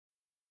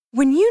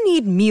When you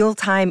need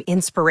mealtime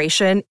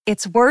inspiration,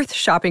 it's worth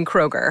shopping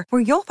Kroger,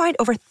 where you'll find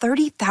over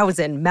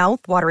 30,000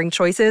 mouth-watering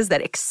choices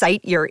that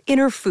excite your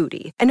inner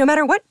foodie. And no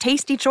matter what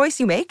tasty choice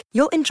you make,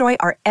 you'll enjoy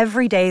our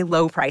everyday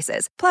low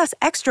prices, plus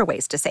extra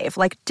ways to save,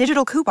 like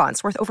digital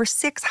coupons worth over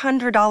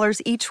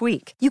 $600 each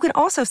week. You can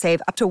also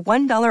save up to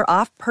 $1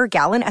 off per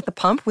gallon at the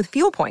pump with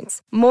fuel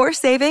points. More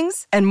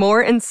savings and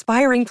more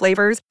inspiring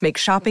flavors make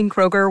shopping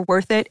Kroger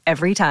worth it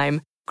every time.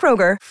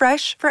 Kroger,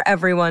 fresh for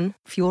everyone.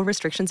 Fuel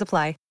restrictions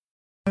apply.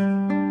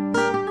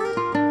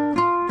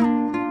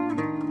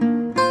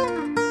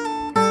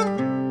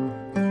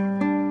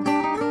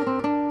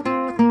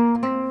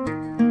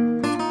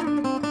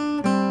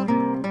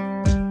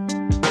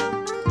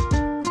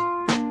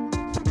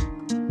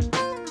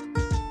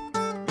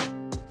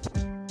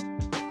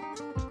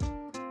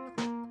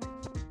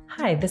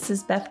 Hi, this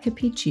is Beth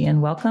Capici,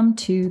 and welcome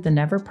to the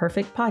Never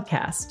Perfect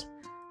podcast.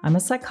 I'm a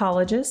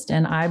psychologist,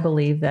 and I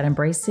believe that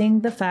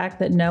embracing the fact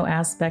that no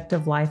aspect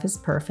of life is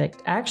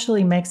perfect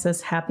actually makes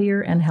us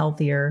happier and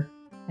healthier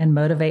and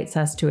motivates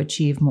us to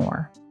achieve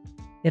more.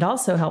 It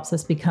also helps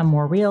us become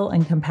more real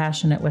and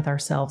compassionate with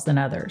ourselves and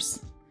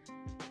others.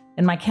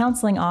 In my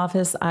counseling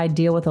office, I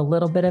deal with a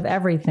little bit of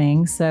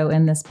everything, so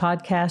in this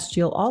podcast,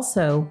 you'll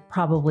also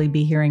probably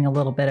be hearing a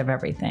little bit of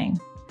everything.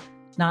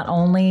 Not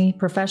only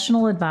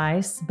professional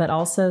advice, but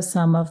also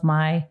some of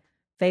my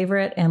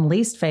favorite and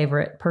least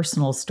favorite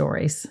personal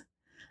stories.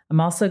 I'm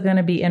also going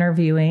to be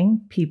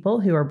interviewing people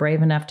who are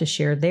brave enough to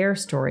share their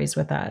stories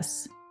with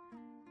us.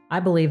 I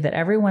believe that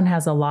everyone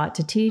has a lot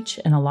to teach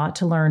and a lot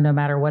to learn, no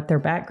matter what their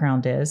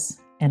background is,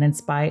 and in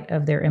spite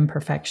of their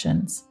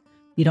imperfections.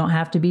 You don't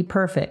have to be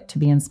perfect to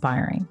be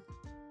inspiring.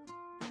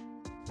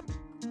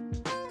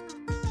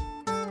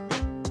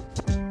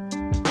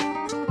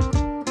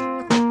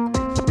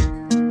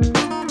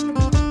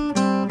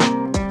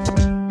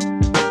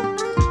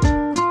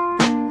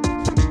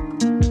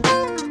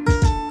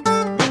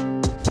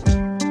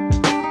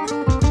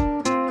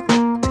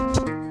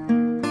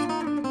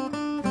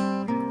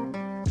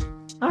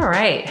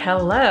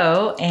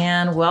 Hello,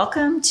 and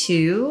welcome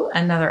to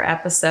another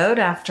episode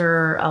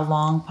after a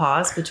long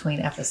pause between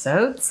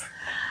episodes.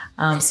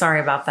 Sorry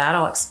about that.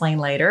 I'll explain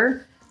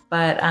later.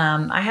 But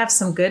I have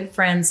some good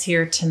friends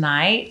here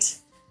tonight,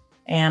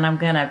 and I'm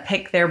going to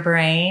pick their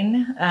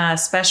brain,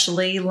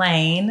 especially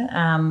Lane.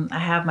 I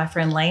have my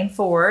friend Lane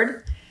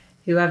Ford,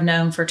 who I've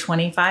known for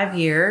 25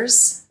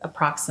 years,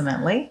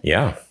 approximately.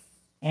 Yeah.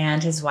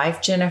 And his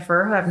wife,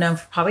 Jennifer, who I've known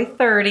for probably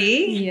 30.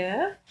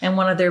 Yeah. And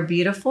one of their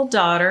beautiful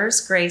daughters,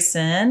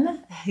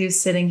 Grayson,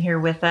 who's sitting here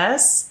with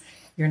us.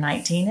 You're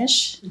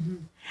 19-ish.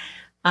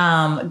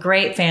 Mm-hmm.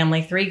 Great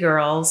family, 3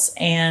 girls.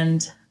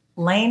 And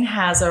Lane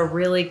has a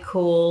really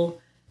cool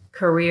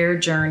career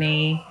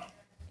journey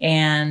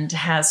and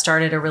has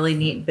started a really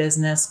neat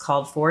business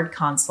called Ford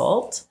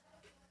Consult.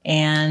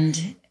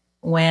 And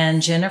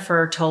when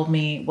Jennifer told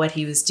me what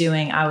he was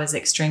doing, I was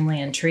extremely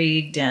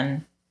intrigued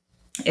and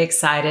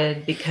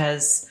excited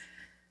because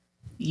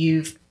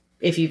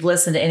if you've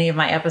listened to any of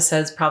my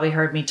episodes, probably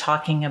heard me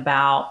talking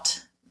about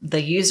the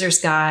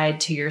user's guide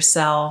to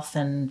yourself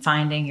and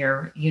finding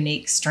your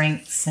unique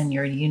strengths and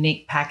your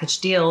unique package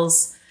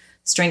deals,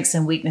 strengths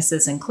and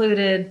weaknesses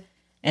included,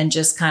 and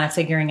just kind of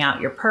figuring out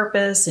your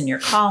purpose and your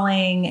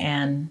calling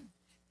and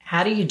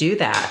how do you do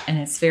that? And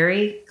it's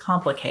very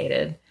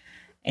complicated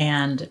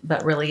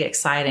but really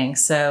exciting.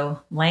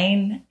 So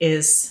Lane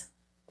is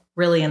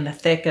really in the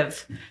thick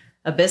of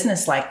a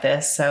business like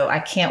this. So I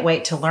can't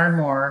wait to learn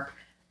more.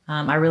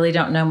 I really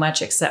don't know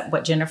much except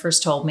what Jennifer's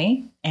told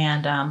me.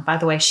 And by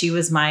the way, she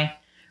was my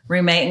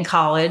roommate in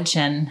college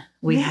and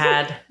we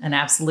had an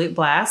absolute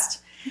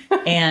blast.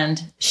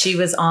 And she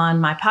was on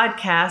my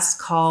podcast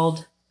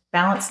called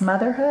Balanced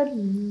Motherhood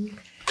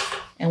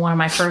and one of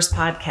my first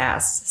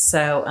podcasts.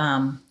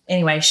 So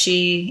anyway,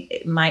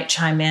 she might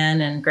chime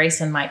in and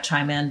Grayson might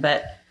chime in,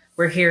 but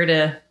we're here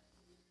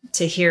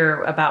to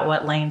hear about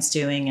what Lane's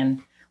doing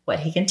and what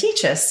he can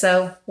teach us.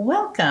 So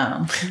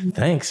welcome.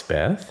 Thanks,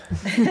 Beth.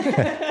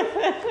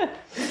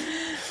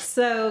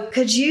 So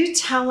could you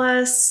tell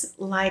us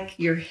like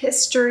your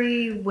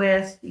history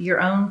with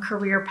your own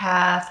career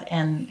path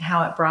and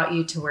how it brought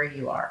you to where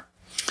you are?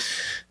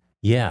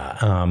 Yeah.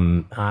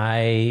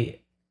 I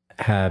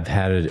have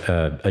had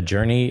a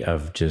journey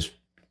of just,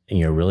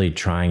 really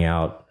trying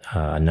out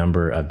a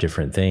number of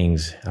different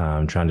things,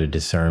 trying to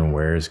discern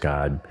where is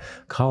God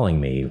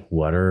calling me?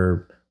 What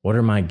are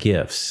my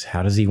gifts?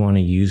 How does he want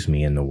to use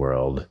me in the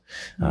world?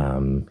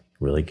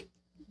 Really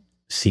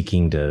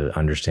seeking to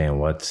understand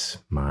what's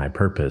my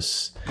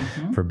purpose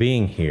for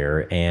being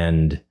here.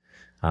 And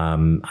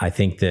I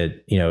think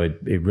that,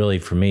 it really,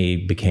 for me,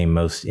 became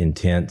most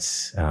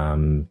intense,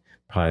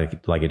 probably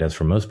like it does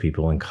for most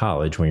people in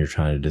college when you're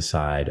trying to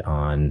decide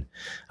on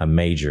a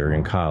major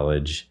in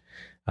college.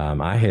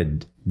 I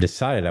had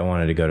decided I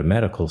wanted to go to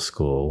medical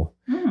school,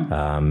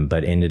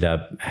 but ended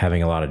up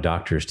having a lot of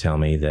doctors tell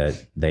me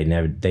that they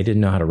didn't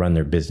know how to run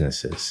their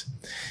businesses.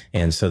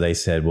 And so they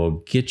said, well,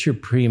 get your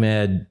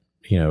pre-med,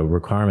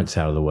 requirements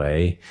out of the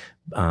way.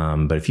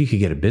 But if you could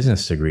get a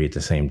business degree at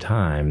the same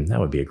time, that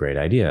would be a great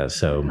idea.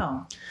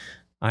 So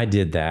I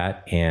did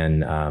that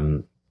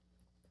and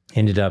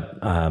ended up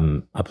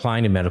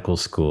applying to medical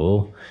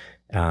school.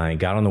 I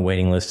got on the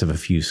waiting list of a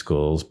few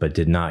schools, but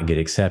did not get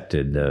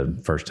accepted the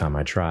first time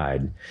I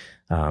tried.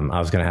 I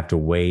was going to have to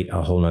wait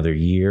a whole nother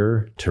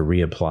year to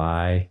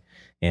reapply.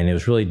 And it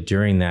was really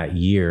during that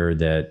year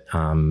that,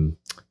 and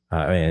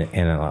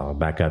I'll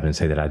back up and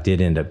say that I did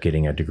end up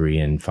getting a degree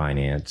in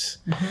finance,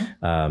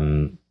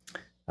 along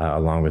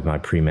with my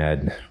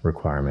pre-med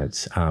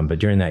requirements. But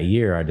during that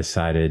year, I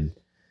decided,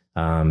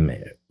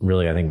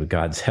 really, I think with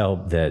God's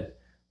help, that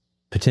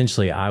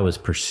potentially I was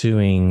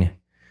pursuing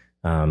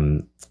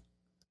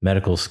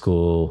medical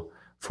school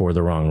for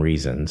the wrong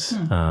reasons.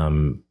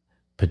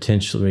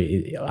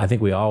 Potentially, I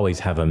think we always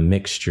have a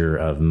mixture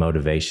of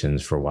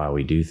motivations for why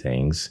we do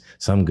things,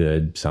 some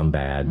good, some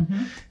bad.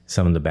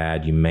 Some of the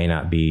bad you may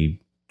not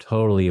be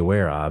totally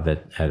aware of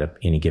at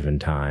any given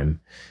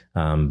time.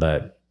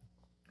 But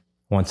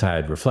once I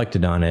had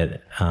reflected on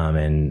it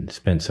and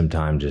spent some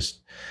time just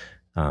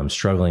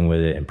struggling with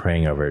it and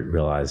praying over it,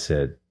 realized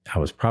that I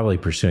was probably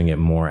pursuing it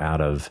more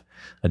out of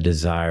a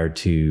desire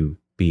to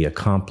be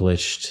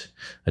accomplished,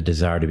 a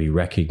desire to be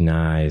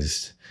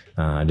recognized,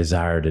 a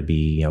desire to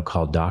be,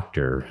 called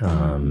doctor,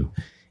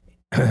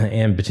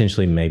 and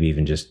potentially maybe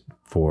even just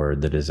for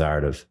the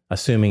desire of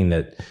assuming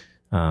that,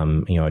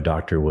 a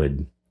doctor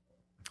would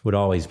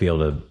always be able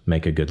to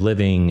make a good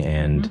living,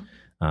 and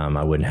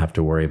I wouldn't have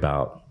to worry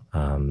about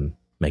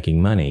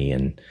making money.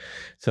 And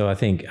so I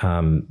think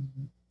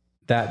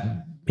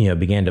that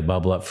began to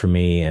bubble up for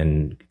me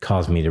and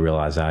caused me to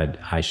realize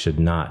I should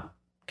not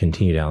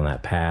continue down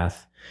that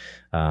path.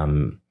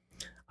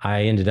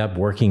 I ended up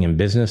working in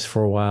business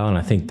for a while, and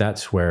I think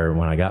that's where,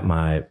 when I got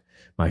my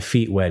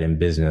feet wet in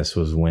business,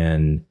 was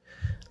when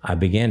I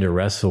began to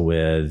wrestle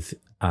with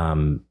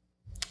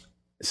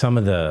some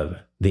of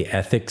the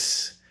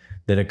ethics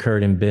that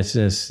occurred in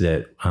business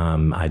that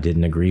I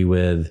didn't agree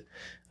with.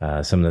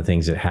 Some of the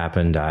things that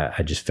happened,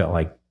 I just felt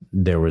like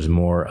there was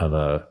more of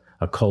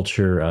a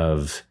culture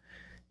of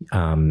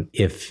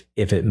if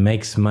it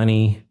makes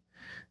money,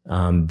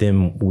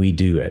 then we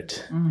do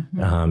it.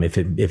 If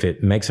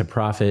it makes a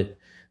profit,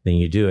 then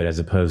you do it, as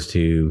opposed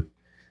to,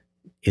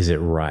 is it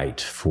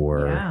right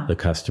for the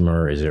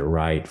customer? Is it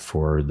right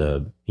for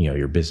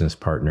your business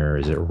partner?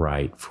 Is it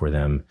right for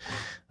them?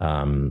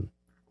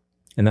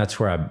 And that's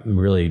where I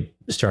really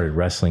started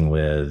wrestling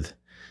with,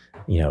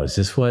 is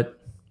this what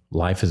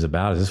life is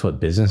about? Is this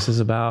what business is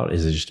about?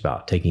 Is it just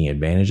about taking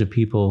advantage of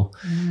people?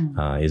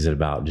 Is it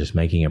about just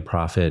making a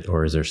profit,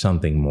 or is there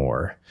something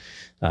more?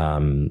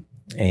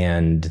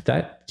 And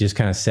that just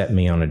kind of set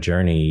me on a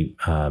journey,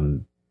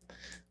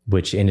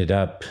 which ended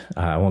up,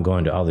 I won't go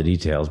into all the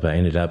details, but I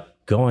ended up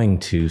going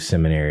to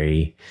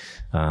seminary,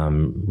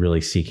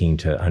 really seeking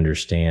to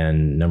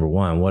understand, number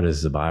one, what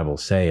does the Bible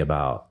say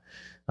about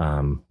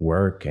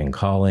work and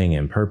calling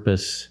and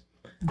purpose?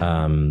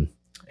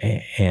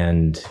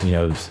 And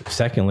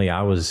secondly,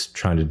 I was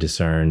trying to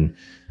discern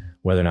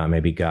whether or not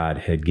maybe God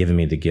had given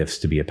me the gifts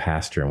to be a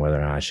pastor and whether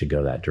or not I should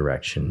go that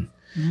direction.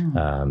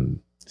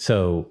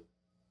 So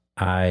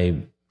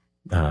I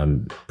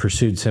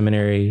pursued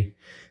seminary,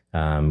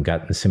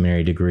 got the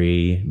seminary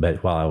degree,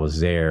 but while I was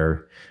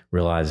there,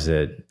 realized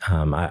that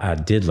I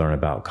did learn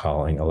about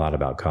calling, a lot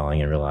about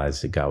calling, and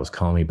realized that God was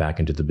calling me back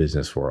into the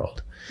business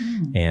world.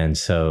 And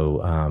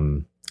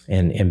so,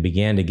 and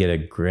began to get a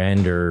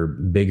grander,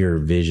 bigger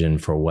vision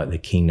for what the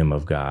kingdom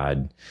of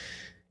God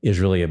is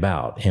really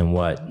about, and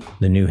what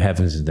the new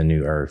heavens and the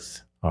new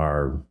earth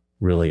are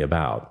really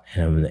about.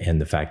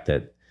 And the fact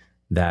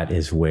that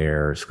is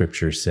where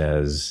Scripture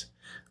says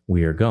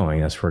we are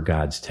going. That's where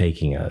God's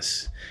taking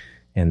us.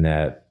 And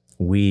that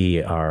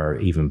we are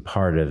even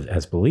part of,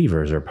 as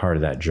believers, are part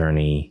of that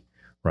journey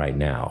right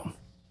now.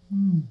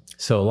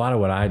 So a lot of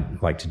what I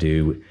like to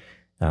do,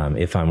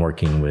 if I'm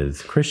working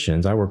with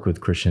Christians, I work with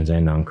Christians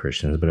and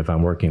non-Christians, but if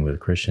I'm working with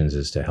Christians,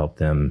 is to help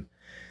them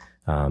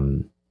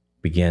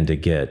begin to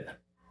get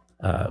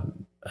a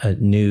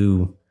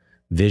new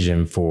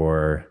vision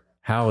for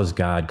how is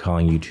God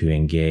calling you to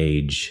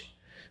engage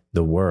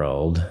the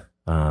world,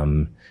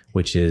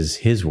 which is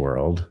His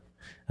world,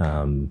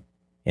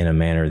 in a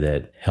manner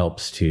that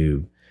helps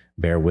to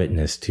bear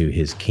witness to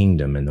His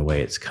kingdom and the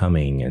way it's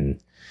coming,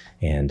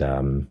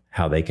 and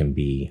how they can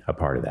be a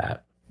part of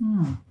that.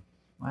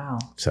 Wow.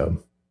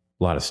 So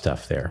a lot of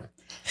stuff there.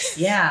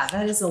 Yeah,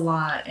 that is a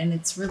lot. And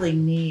it's really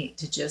neat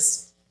to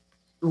just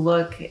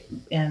look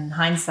in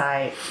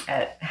hindsight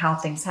at how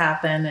things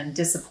happen, and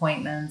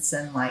disappointments,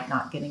 and like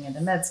not getting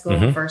into med school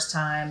the first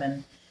time,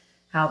 and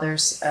how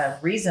there's a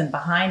reason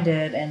behind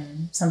it.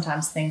 And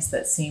sometimes things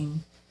that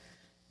seem,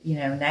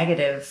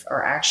 negative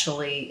are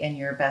actually in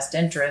your best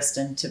interest,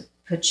 and to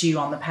put you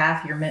on the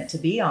path you're meant to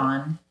be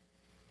on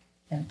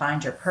and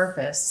find your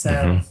purpose.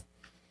 So,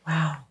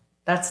 wow,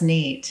 that's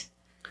neat.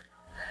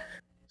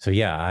 So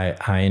yeah,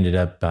 I ended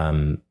up,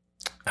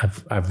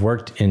 I've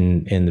worked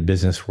in the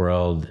business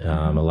world,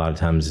 a lot of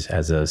times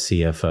as a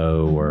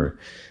CFO or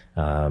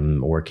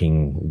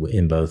working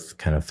in both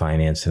kind of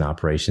finance and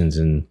operations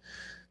and,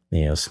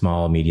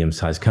 small,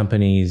 medium-sized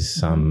companies.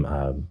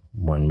 Some,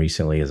 one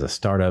recently is a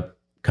startup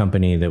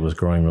company that was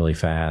growing really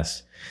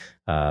fast.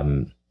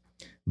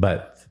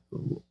 But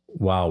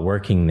while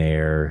working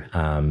there,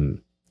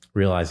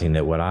 realizing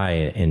that what I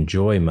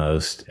enjoy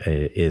most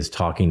is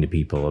talking to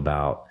people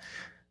about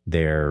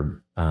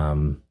their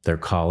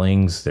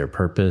callings, their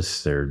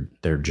purpose,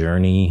 their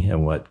journey,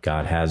 and what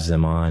God has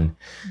them on.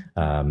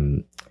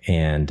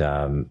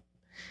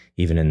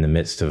 Even in the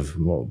midst of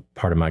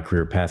part of my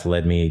career path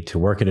led me to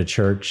work at a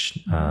church,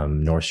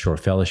 North Shore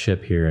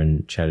Fellowship here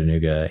in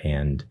Chattanooga,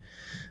 and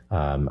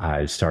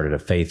I started a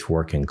faith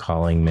work and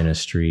calling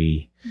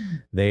ministry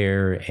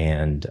there,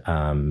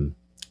 and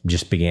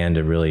just began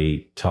to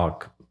really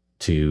talk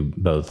to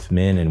both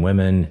men and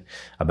women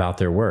about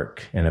their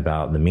work and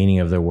about the meaning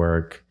of their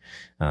work,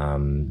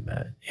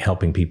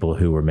 helping people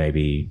who were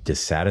maybe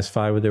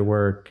dissatisfied with their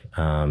work,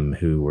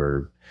 who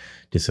were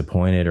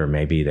disappointed, or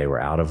maybe they were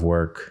out of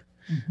work,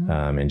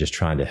 and just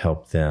trying to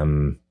help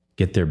them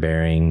get their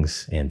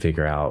bearings and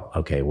figure out,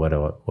 okay,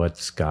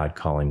 what's God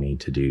calling me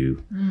to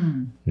do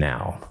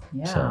now?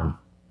 Yeah. So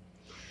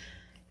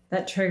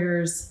that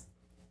triggers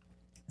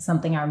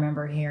something I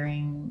remember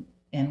hearing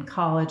in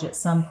college at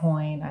some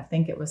point. I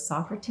think it was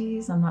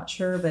Socrates, I'm not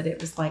sure, but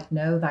it was like,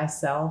 know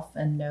thyself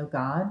and know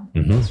God.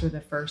 Those were the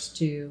first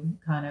two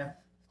kind of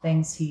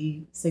things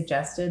he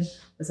suggested.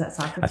 Was that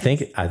Socrates?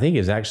 I think it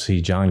was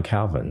actually John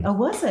Calvin. Oh,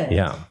 was it?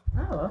 Yeah.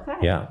 Oh, okay.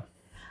 Yeah.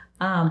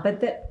 But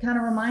that kind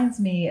of reminds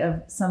me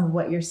of some of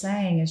what you're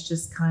saying, is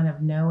just kind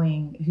of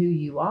knowing who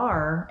you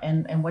are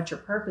and what your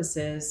purpose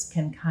is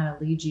can kind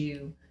of lead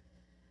you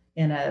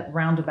in a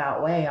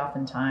roundabout way,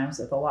 oftentimes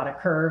with a lot of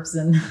curves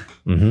and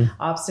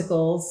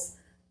obstacles,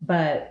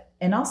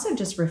 and also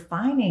just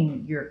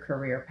refining your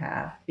career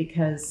path,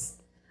 because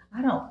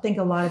I don't think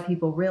a lot of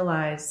people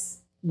realize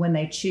when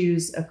they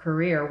choose a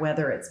career,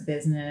 whether it's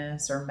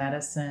business or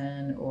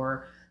medicine,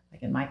 or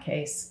like in my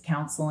case,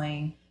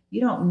 counseling,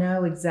 you don't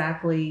know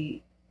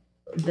exactly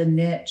the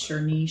niche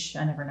or niche.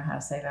 I never know how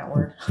to say that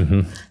word.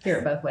 Hear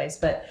it both ways,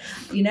 but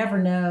you never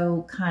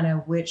know kind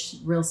of which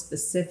real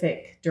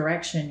specific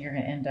direction you're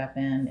going to end up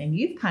in. And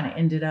you've kind of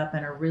ended up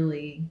in a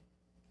really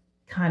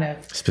kind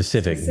of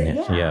specific.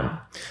 Yeah.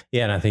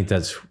 And I think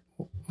that's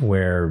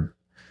where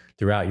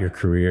throughout your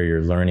career,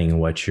 you're learning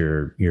what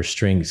your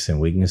strengths and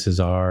weaknesses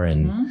are.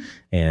 And,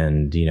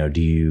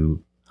 do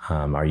you,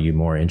 are you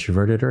more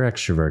introverted or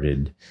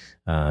extroverted?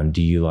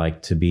 Do you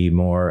like to be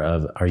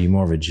are you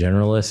more of a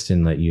generalist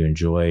in that you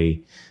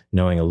enjoy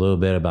knowing a little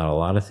bit about a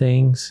lot of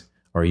things?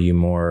 Or are you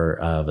more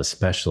of a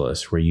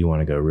specialist where you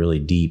want to go really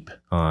deep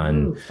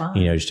on,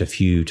 just a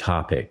few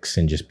topics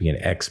and just be an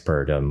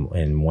expert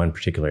in one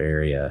particular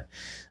area?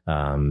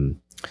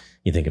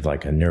 You think of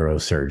like a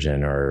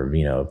neurosurgeon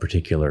or, a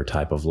particular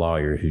type of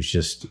lawyer who's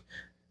just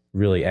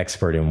really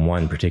expert in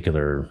one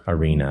particular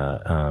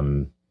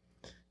arena.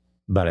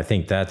 But I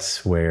think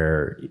that's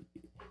where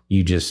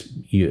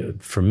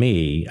for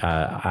me,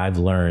 I've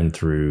learned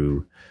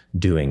through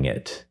doing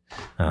it,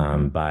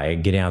 by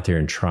getting out there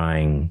and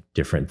trying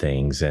different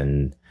things.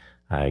 And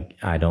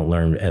I don't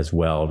learn as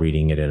well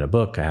reading it in a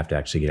book. I have to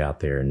actually get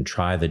out there and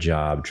try the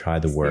job, try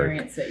the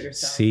work,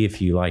 see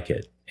if you like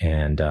it.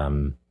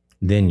 And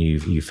then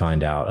you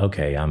find out,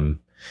 okay, I'm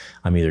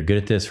either good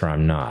at this or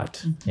I'm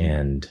not,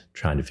 and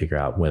trying to figure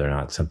out whether or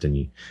not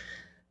something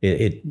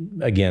it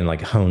again,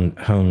 like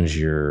hones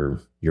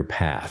your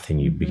path, and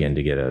you begin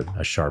to get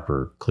a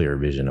sharper, clearer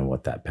vision of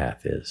what that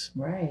path is.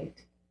 Right.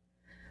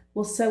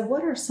 Well, so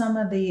what are some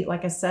of the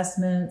like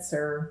assessments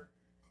or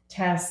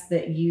tests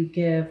that you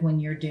give when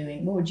you're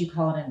doing, what would you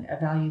call it, an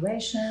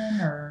evaluation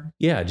or?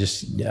 Yeah,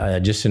 just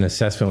an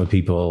assessment with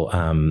people.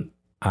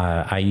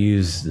 I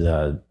use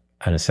an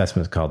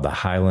assessment called the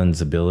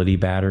Highlands Ability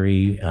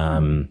Battery,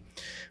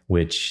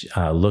 which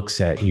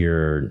looks at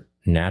your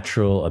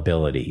natural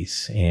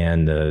abilities.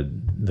 And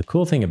the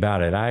cool thing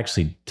about it, I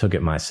actually took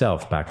it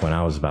myself back when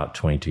I was about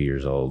 22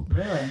 years old.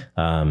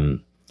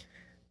 Really?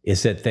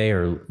 Is that they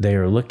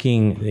are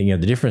looking, the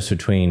difference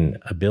between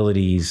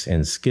abilities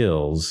and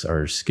skills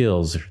are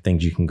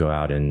things you can go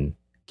out and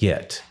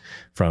get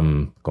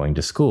from going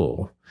to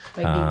school.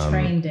 Like be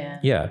trained in.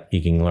 Yeah.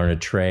 You can learn a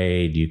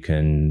trade. You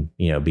can,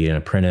 be an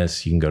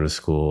apprentice. You can go to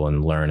school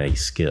and learn a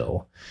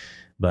skill.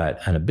 But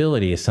an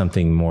ability is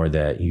something more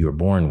that you were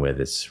born with.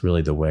 It's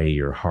really the way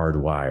you're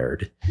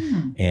hardwired.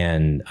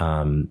 And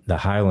the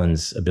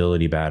Highlands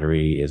Ability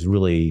Battery is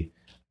really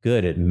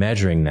good at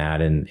measuring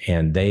that.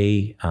 And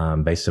they,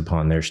 based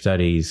upon their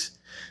studies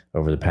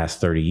over the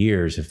past 30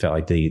 years, have felt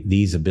like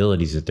these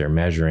abilities that they're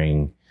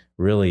measuring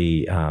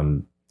really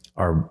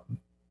are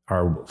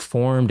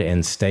formed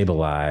and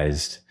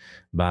stabilized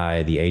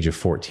by the age of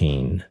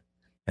 14.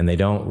 And they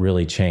don't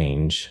really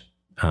change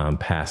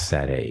past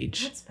that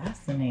age. That's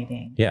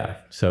fascinating. Yeah.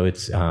 So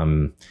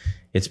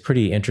it's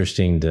pretty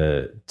interesting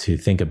to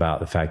think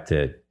about the fact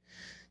that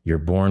you're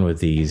born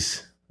with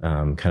these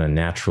kind of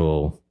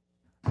natural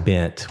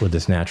bent, with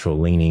this natural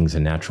leanings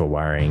and natural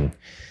wiring.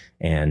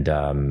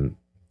 And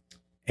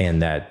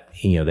and that,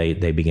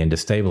 they begin to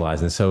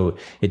stabilize. And so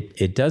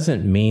it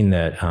doesn't mean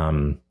that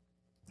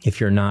if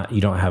you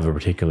don't have a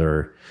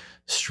particular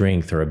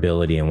strength or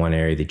ability in one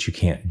area that you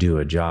can't do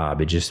a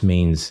job. It just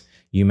means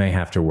you may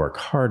have to work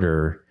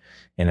harder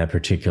in a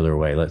particular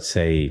way. Let's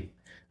say,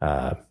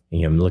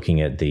 I'm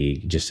looking at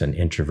just an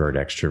introvert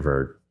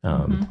extrovert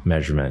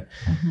measurement.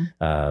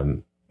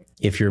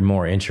 If you're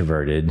more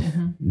introverted,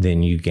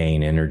 then you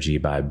gain energy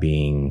by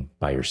being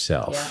by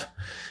yourself.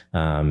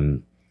 Yeah.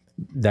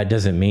 That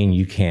doesn't mean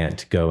you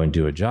can't go and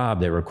do a job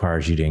that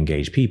requires you to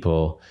engage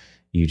people.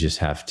 You just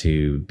have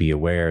to be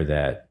aware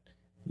that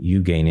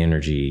you gain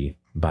energy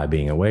by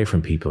being away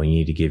from people. You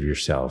need to give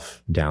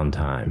yourself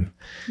downtime.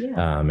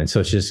 Yeah. And so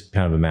it's just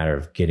kind of a matter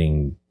of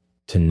getting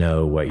to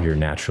know what your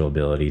natural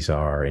abilities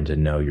are and to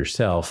know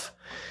yourself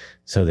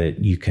so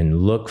that you can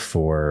look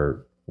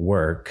for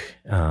work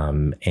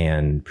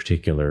and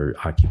particular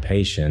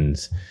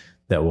occupations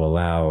that will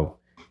allow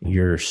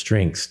your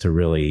strengths to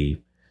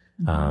really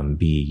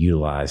be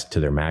utilized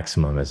to their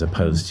maximum, as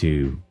opposed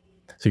to,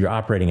 so you're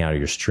operating out of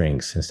your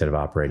strengths instead of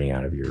operating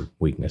out of your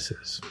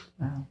weaknesses.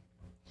 Wow.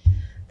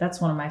 That's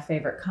one of my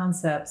favorite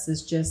concepts,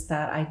 is just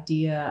that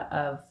idea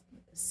of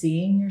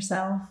seeing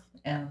yourself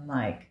and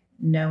like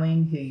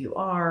knowing who you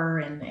are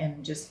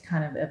and just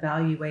kind of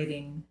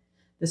evaluating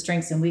the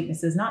strengths and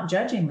weaknesses, not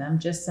judging them,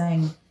 just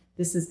saying,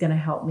 this is going to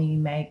help me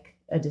make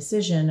a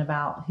decision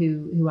about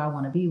who I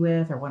want to be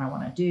with or what I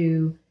want to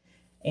do.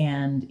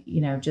 And,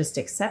 just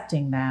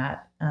accepting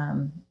that.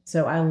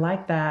 So I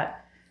like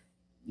that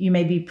you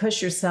maybe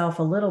push yourself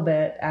a little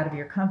bit out of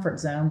your comfort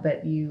zone,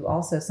 but you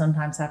also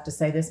sometimes have to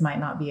say, this might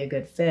not be a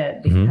good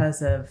fit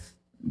because of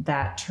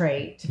that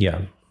trait.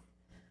 Yeah.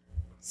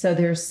 So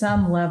there's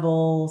some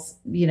levels,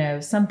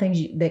 some things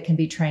that can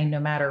be trained no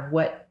matter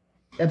what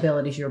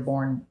abilities you're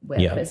born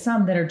with, but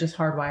some that are just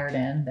hardwired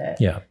in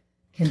that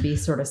can be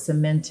sort of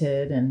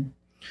cemented. And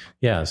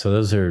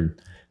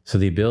so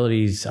the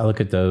abilities, I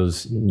look at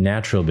those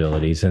natural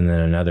abilities, and then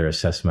another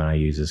assessment I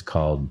use is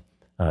called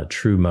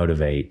True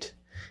Motivate.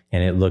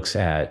 And it looks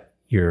at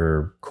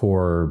your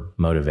core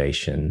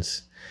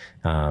motivations.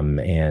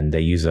 And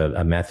they use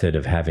a method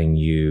of having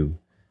you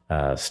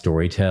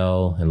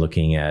storytell and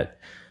looking at,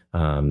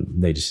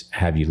 they just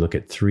have you look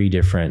at 3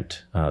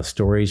 different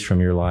stories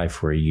from your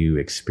life where you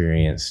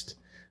experienced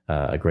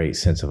a great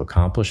sense of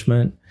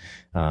accomplishment.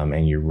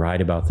 And you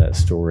write about that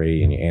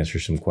story and you answer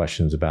some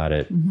questions about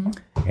it.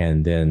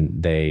 And then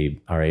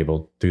they are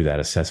able, through that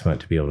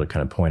assessment, to be able to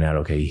kind of point out,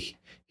 okay,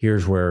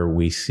 here's where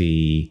we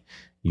see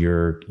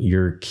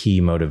your key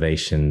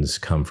motivations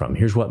come from.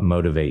 Here's what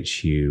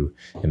motivates you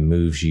and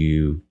moves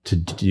you to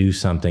do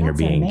something or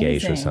be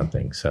engaged with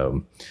something.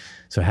 So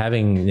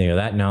having,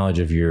 that knowledge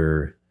of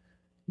your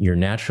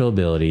natural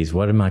abilities,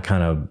 what am I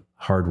kind of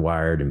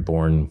hardwired and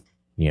born,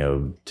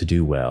 to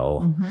do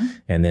well,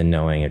 and then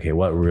knowing, okay,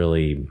 what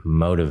really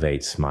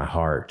motivates my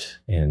heart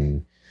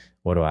and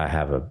what do I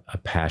have a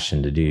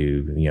passion to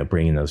do,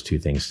 bringing those 2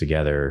 things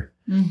together.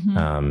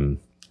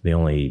 The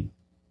only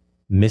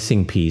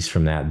missing piece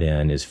from that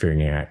then is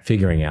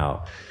figuring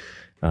out,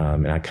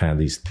 and I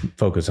kind of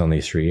focus on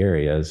these 3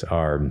 areas,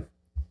 are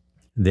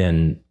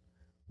then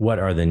what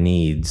are the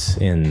needs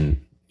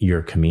in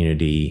your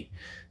community,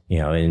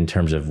 in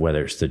terms of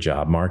whether it's the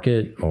job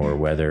market or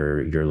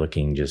whether you're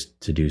looking just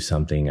to do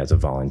something as a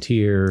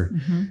volunteer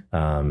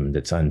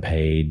that's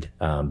unpaid,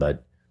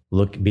 but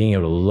being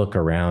able to look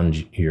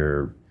around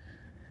your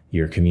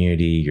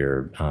community,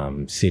 your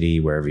city,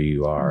 wherever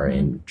you are,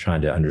 and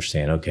trying to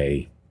understand,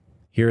 okay,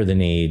 here are the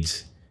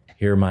needs,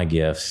 here are my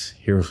gifts,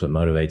 here's what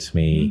motivates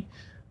me.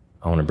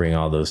 I want to bring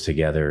all those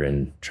together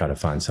and try to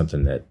find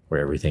something where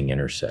everything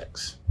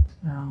intersects.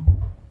 Wow.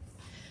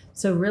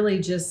 So really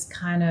just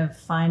kind of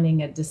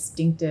finding a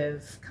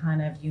distinctive,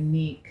 kind of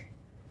unique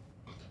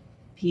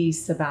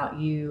piece about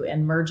you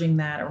and merging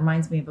that. It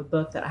reminds me of a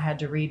book that I had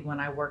to read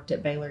when I worked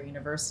at Baylor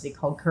University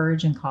called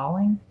Courage and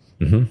Calling.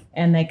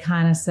 And they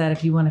kind of said,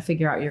 if you want to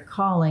figure out your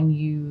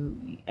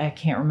calling, I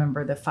can't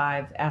remember the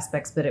 5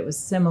 aspects, but it was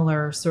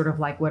similar, sort of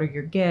like, what are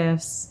your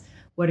gifts?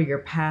 What are your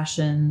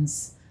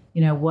passions?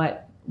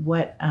 What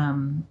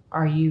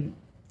are you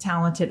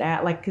talented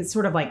at? Like, it's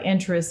sort of like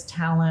interests,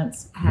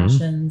 talents,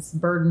 passions,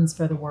 burdens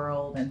for the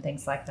world, and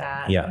things like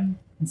that. Yeah.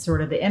 And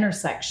sort of the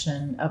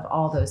intersection of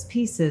all those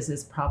pieces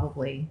is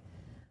probably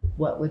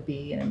what would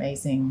be an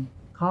amazing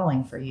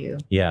calling for you.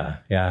 Yeah.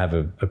 I have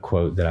a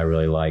quote that I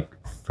really like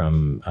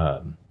from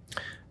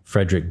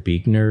Frederick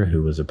Buechner,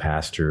 who was a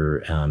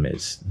pastor.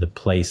 It's, the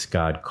place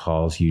God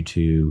calls you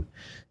to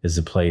is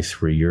the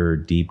place where your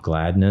deep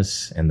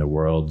gladness and the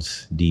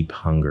world's deep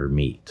hunger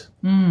meet.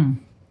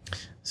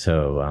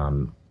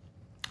 So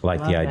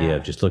like the idea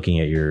of just looking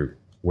at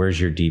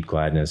where's your deep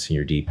gladness and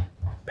your deep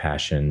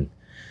passion,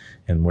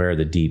 and where are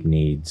the deep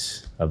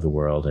needs of the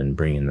world, and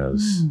bringing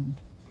those,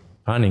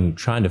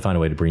 trying to find a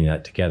way to bring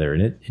that together.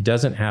 And it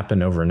doesn't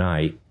happen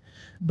overnight,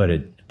 but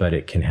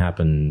it can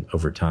happen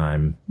over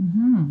time.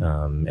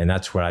 And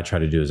that's what I try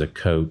to do as a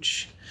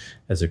coach,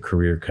 as a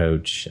career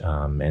coach,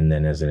 and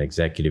then as an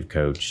executive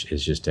coach,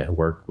 is just to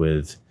work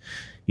with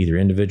either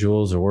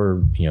individuals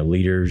or,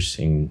 leaders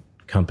in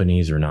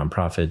companies or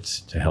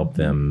nonprofits to help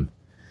them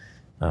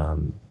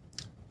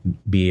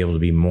be able to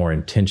be more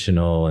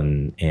intentional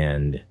and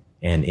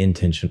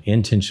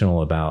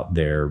intentional about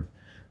their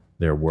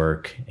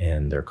work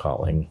and their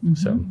calling.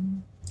 So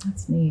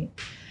that's neat.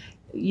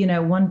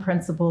 One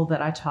principle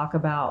that I talk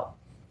about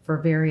for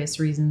various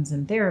reasons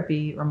in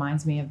therapy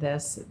reminds me of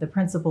this, the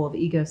principle of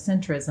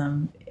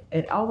egocentrism.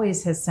 It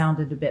always has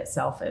sounded a bit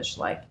selfish,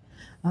 like,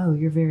 oh,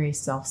 you're very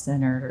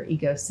self-centered or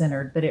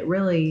ego-centered, but it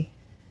really,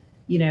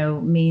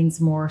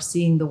 means more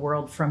seeing the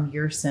world from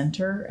your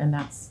center. And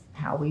that's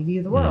how we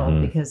view the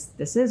world, because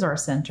this is our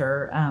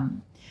center.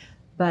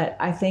 But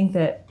I think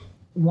that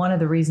one of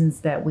the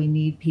reasons that we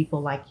need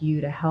people like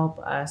you to help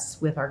us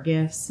with our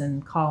gifts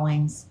and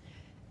callings,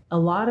 a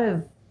lot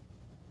of,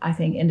 I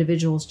think,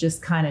 individuals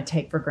just kind of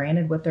take for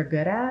granted what they're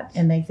good at,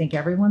 and they think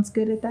everyone's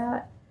good at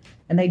that.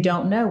 And they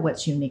don't know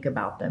what's unique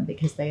about them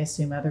because they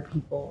assume other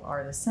people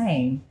are the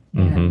same.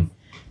 And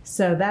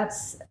so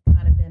that's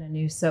kind of been a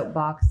new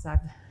soapbox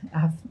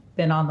I've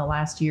been on the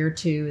last year or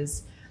two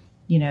is,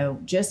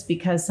 just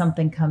because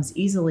something comes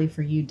easily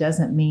for you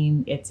doesn't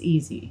mean it's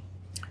easy.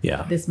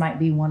 Yeah. This might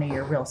be one of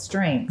your real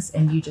strengths,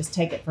 and you just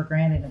take it for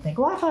granted and think,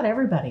 well, I thought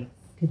everybody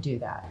could do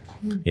that.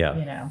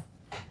 Yeah.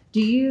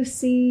 Do you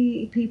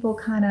see people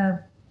kind of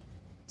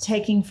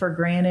taking for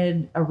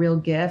granted a real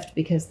gift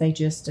because they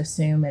just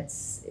assume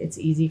it's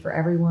easy for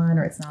everyone,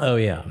 or it's not? Oh,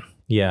 yeah.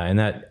 Yeah. And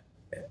that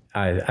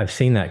I've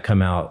seen that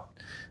come out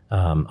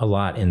a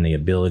lot in the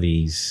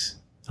abilities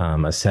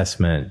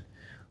assessment,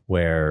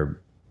 where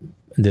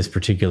this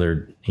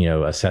particular,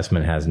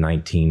 assessment has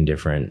 19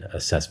 different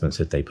assessments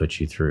that they put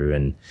you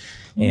through.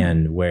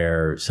 And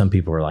where some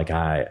people are like,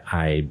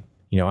 I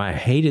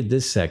hated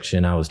this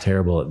section. I was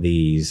terrible at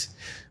these,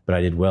 but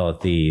I did well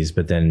at these.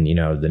 But then,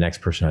 the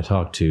next person I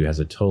talk to has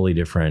a totally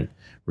different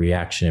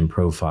reaction and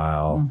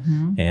profile.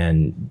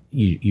 And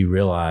you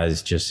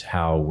realize just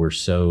how we're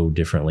so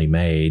differently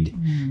made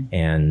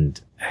and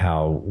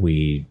how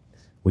we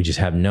just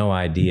have no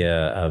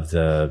idea of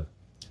the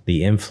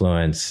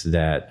influence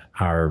that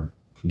our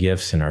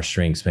gifts and our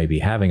strengths may be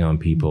having on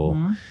people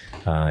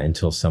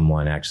until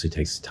someone actually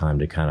takes the time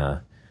to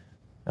kind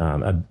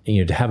of,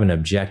 to have an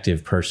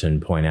objective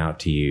person point out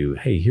to you,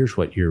 hey, here's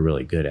what you're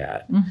really good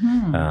at.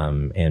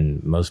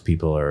 And most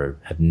people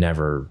have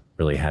never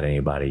really had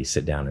anybody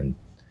sit down and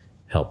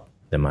help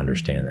them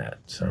understand that.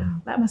 So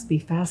wow, that must be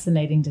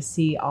fascinating to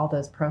see all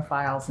those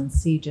profiles and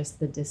see just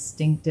the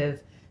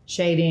distinctive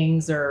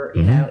shadings or,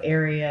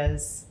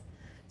 areas.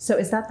 So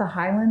is that the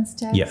Highlands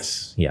test?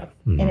 Yes. Yeah.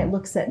 And it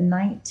looks at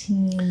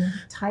 19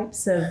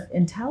 types of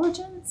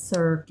intelligence,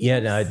 or?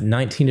 Yeah,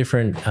 19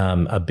 different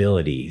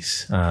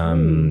abilities.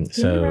 Can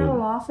you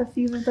rattle off a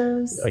few of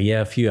those?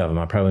 Yeah, a few of them.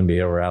 I probably wouldn't be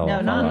able to rattle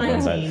off. No, not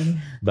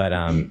 19. But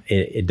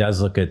it does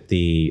look at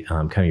the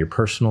kind of your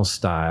personal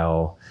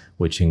style,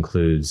 which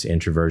includes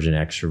introversion,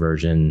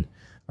 extroversion.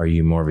 Are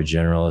you more of a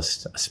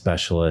generalist, a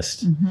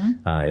specialist?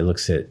 It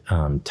looks at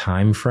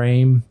time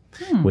frame,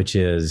 which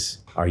is,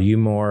 are you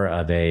more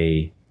of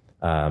a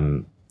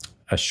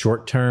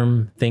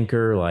short-term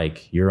thinker,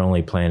 like you're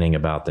only planning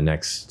about the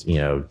next,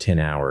 10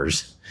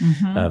 hours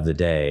of the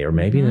day, or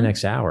maybe the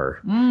next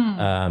hour.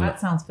 That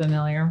sounds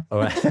familiar.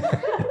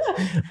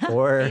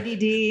 Or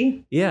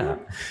ADD. Yeah.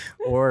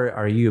 Or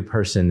are you a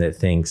person that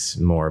thinks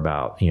more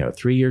about,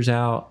 3 years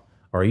out,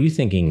 or are you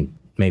thinking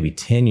maybe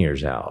 10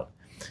 years out?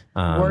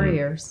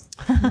 Warriors.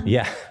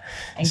 Yeah.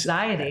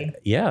 Anxiety.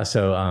 Yeah.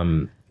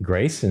 So,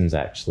 Grayson's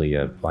actually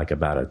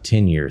about a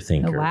 10-year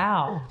thinker. Oh,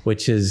 wow.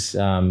 Which is,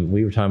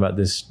 we were talking about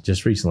this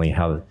just recently,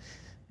 how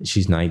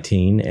she's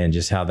 19 and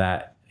just how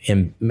that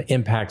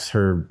impacts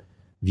her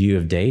view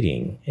of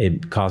dating.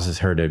 It causes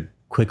her to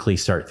quickly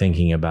start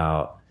thinking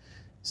about,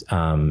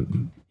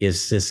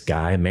 is this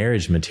guy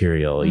marriage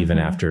material even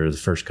after the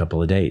first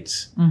couple of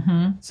dates?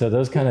 So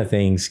those kind of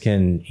things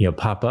can,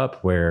 pop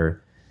up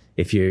where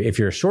if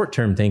you're a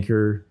short-term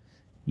thinker,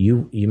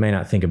 you may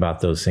not think about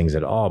those things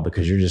at all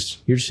because you're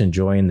just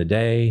enjoying the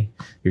day.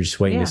 You're just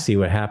waiting to see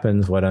what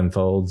happens, what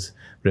unfolds.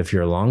 But if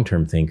you're a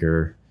long-term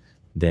thinker,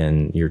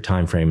 then your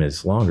time frame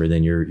is longer.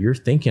 Then you're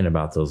thinking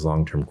about those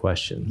long-term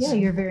questions. Yeah,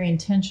 you're very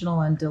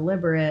intentional and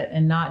deliberate,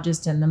 and not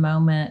just in the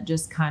moment,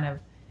 just kind of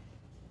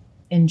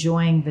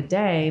enjoying the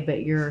day,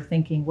 but you're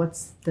thinking,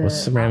 what's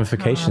the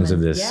ramifications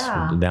of this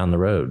down the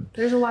road?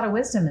 There's a lot of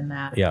wisdom in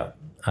that. Yeah.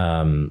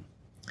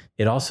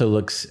 It also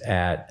looks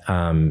at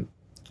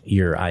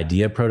your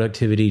idea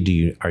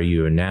productivity. Are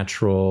you a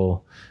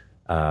natural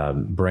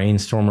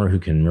brainstormer who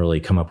can really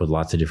come up with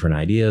lots of different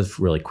ideas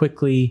really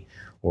quickly,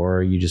 or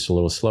are you just a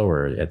little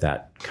slower at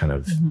that kind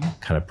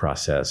of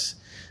process?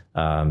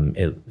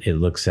 It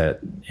looks at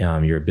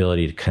your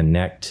ability to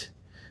connect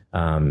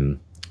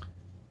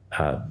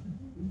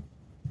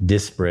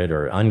disparate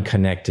or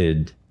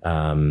unconnected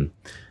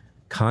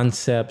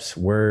concepts,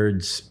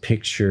 words,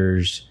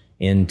 pictures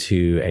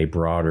into a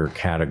broader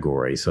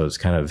category. So it's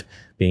kind of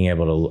being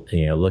able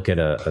to, look at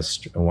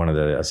one of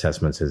the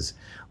assessments is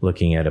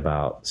looking at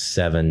about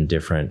 7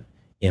 different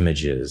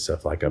images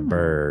of like a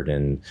bird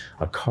and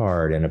a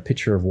card and a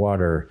pitcher of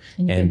water.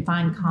 And you can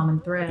find common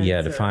threads.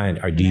 Yeah, to find,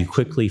 or do you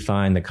quickly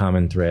find the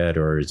common thread,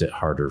 or is it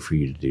harder for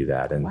you to do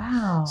that? And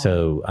wow.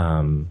 So,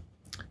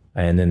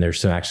 and then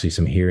there's actually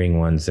some hearing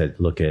ones that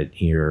look at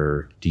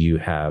do you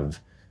have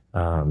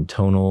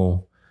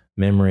tonal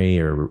memory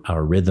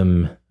or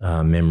rhythm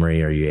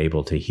memory? Are you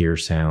able to hear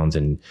sounds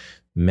and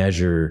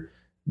measure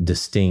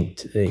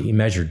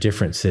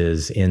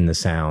differences in the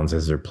sounds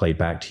as they're played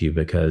back to you?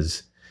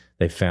 Because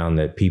they found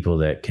that people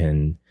that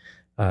can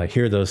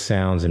hear those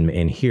sounds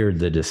and hear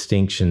the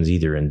distinctions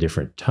either in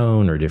different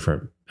tone or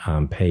different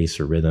pace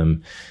or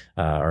rhythm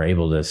are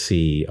able to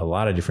see a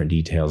lot of different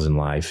details in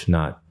life,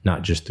 not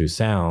just through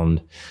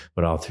sound,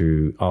 but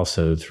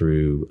also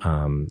through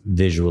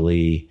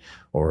visually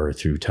or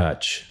through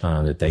touch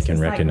that they can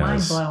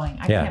recognize. Mind blowing!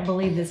 I can't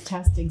believe this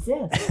test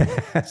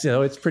exists.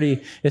 So it's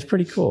pretty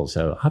cool.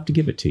 So I'll have to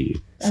give it to you.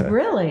 So.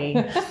 Really?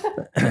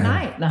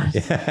 Tonight?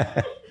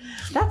 Yeah.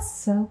 That's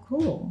so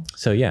cool.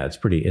 So yeah, it's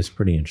pretty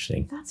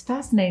interesting. That's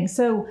fascinating.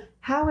 So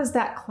how is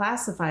that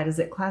classified? Is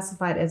it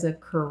classified as a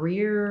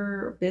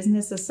career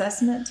business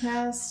assessment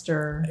test,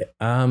 or?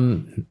 I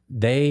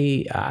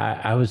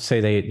would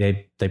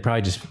say they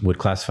probably just would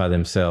classify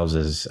themselves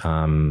as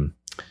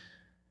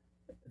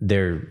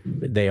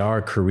they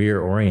are career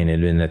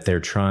oriented in that they're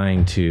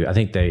trying to. I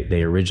think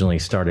they originally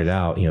started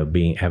out,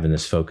 having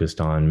this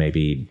focused on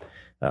maybe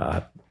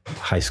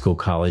high school,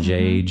 college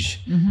age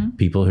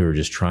people who are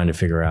just trying to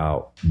figure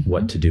out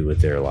what to do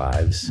with their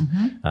lives.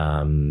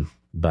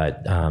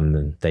 But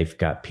they've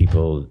got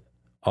people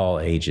all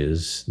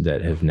ages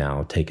that have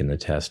now taken the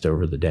test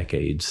over the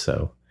decades.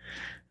 So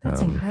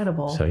that's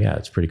incredible. So yeah,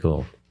 it's pretty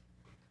cool.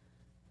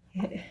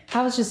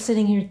 I was just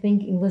sitting here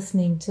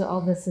listening to all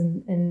this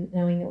and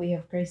knowing that we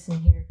have Grayson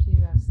here too.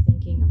 I was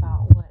thinking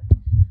about what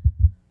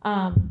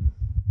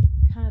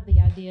kind of the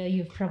idea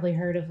you've probably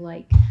heard of,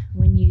 like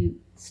when you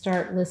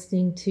start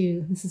listening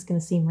to, this is going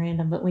to seem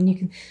random, but when you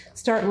can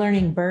start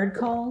learning bird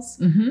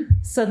calls,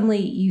 suddenly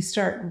you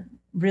start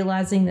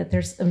realizing that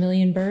there's a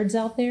million birds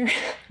out there.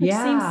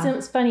 It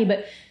seems funny,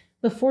 but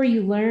before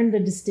you learn the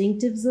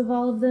distinctives of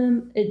all of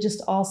them, it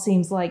just all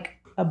seems like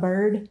a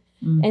bird.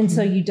 And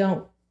so you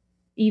don't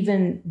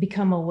even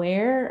become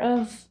aware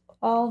of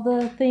all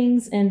the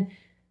things. And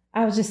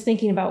I was just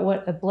thinking about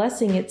what a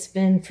blessing it's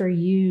been for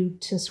you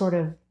to sort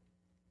of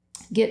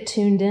get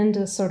tuned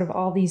into sort of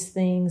all these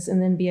things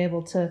and then be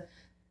able to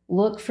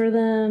look for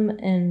them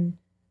and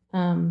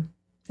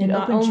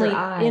not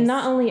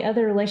only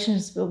other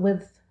relationships, but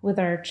with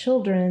our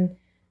children.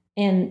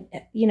 And,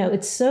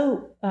 it's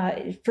so,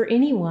 for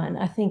anyone,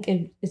 I think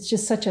it's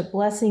just such a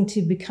blessing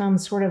to become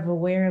sort of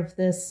aware of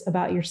this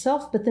about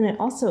yourself, but then it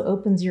also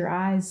opens your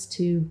eyes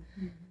to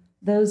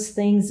those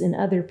things in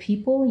other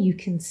people. You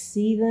can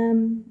see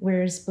them,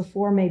 whereas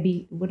before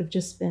maybe would have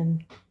just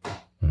been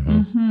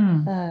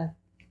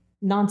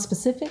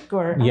non-specific,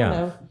 or I don't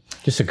know.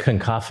 Just a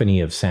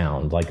cacophony of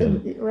sound, like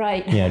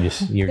right. Yeah,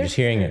 you're just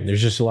hearing it.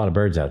 There's just a lot of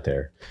birds out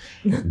there,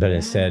 but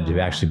instead to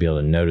actually be able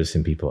to notice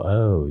in people.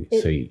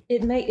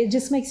 It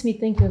just makes me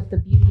think of the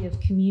beauty of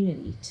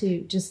community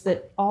too. Just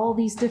that all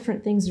these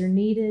different things are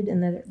needed,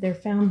 and that they're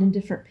found in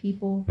different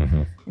people.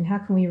 And how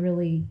can we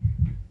really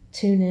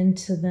tune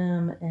into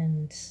them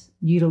and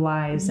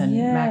utilize and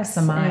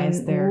maximize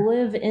and their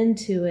live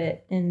into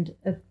it, and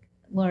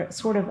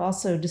sort of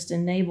also just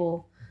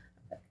enable.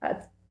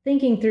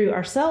 Thinking through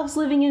ourselves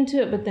living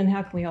into it, but then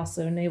how can we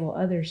also enable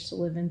others to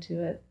live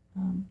into it?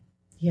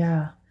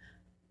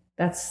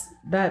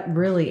 That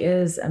really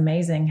is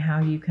amazing how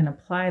you can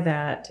apply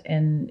that,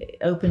 and it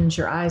opens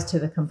your eyes to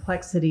the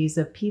complexities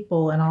of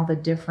people and all the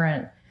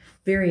different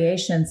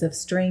variations of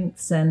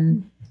strengths,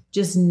 and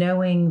just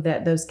knowing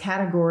that those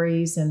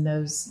categories and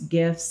those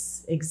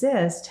gifts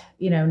exist.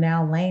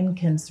 Now Lane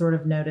can sort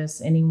of notice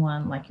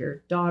anyone like your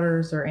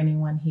daughters or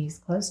anyone he's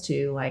close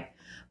to, like,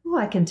 oh,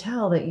 I can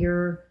tell that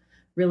you're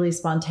really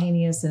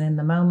spontaneous and in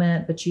the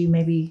moment, but you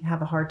maybe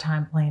have a hard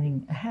time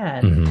planning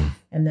ahead.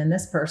 And then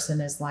this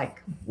person is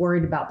like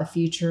worried about the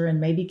future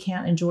and maybe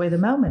can't enjoy the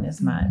moment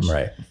as much.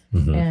 Right.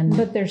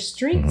 But there's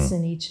strengths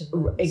in each of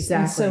them.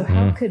 Exactly. And so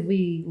how could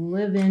we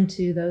live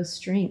into those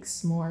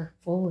strengths more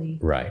fully?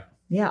 Right.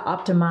 Yeah.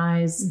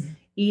 Optimize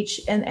each.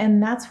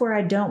 And that's where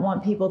I don't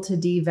want people to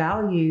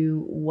devalue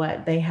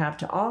what they have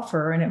to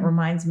offer. And it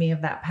reminds me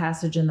of that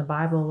passage in the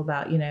Bible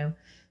about,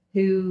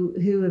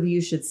 who of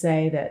you should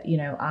say that,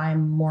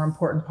 I'm more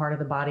important part of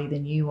the body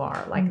than you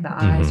are? Like the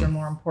eyes are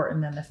more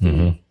important than the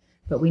feet,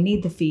 but we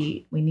need the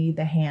feet, we need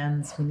the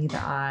hands, we need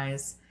the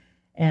eyes.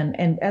 And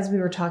as we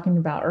were talking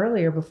about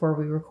earlier before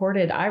we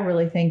recorded, I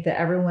really think that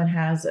everyone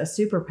has a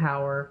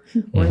superpower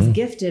or is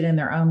gifted in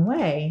their own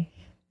way.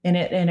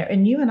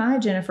 And you and I,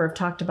 Jennifer, have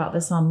talked about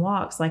this on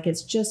walks. Like,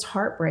 it's just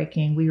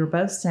heartbreaking. We were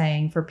both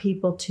saying for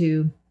people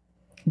to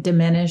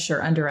diminish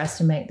or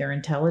underestimate their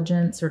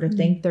intelligence or to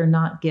think they're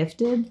not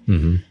gifted.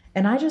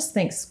 And I just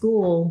think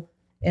school,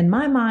 in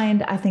my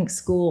mind, I think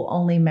school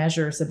only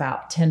measures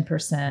about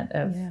 10%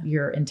 of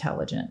your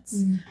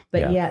intelligence.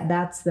 But yet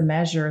that's the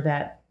measure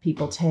that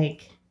people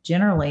take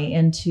generally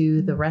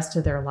into the rest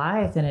of their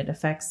life, and it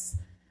affects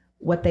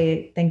what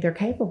they think they're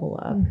capable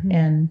of.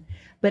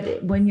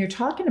 But when you're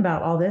talking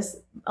about all this,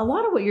 a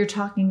lot of what you're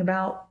talking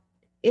about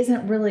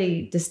isn't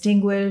really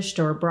distinguished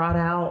or brought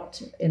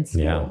out in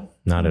school. Yeah,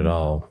 not at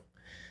all.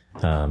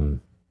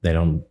 They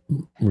don't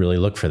really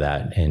look for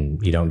that,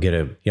 and you don't get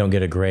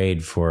a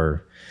grade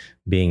for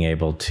being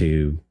able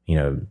to,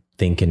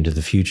 think into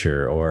the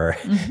future, or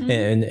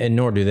and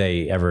nor do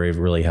they ever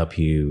really help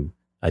you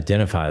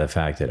identify the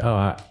fact that,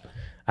 I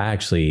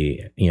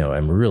actually,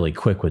 am really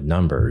quick with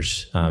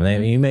numbers.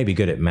 You may be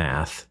good at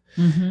math,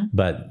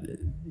 but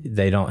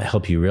they don't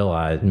help you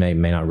realize, may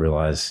not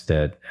realize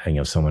that,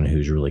 someone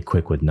who's really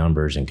quick with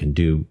numbers and can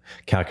do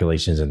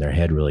calculations in their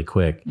head really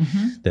quick,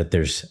 that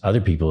there's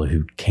other people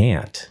who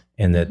can't.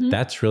 And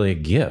that's really a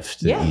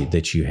gift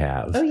that you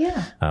have. Oh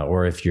yeah.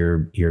 Or if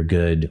you're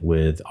good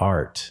with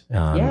art,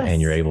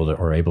 and you're able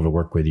to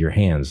work with your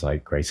hands,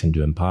 like Grayson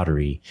doing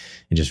pottery,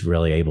 and just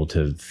really able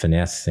to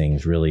finesse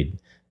things really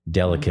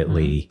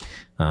delicately,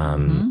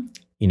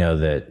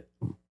 that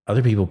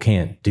other people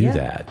can't do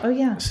that. Oh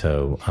yeah.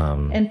 So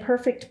and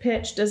perfect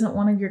pitch. Doesn't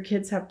one of your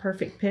kids have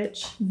perfect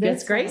pitch?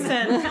 It's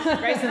Grayson.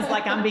 Grayson's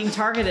like, I'm being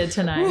targeted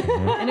tonight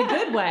in a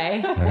good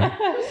way.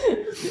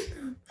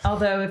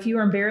 Although, if you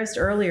were embarrassed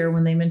earlier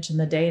when they mentioned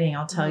the dating,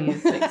 I'll tell you a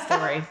quick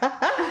story.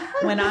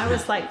 When I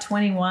was like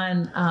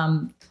 21,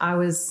 I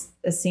was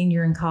a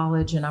senior in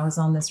college, and I was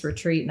on this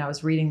retreat, and I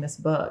was reading this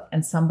book,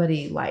 and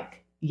somebody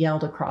like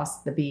yelled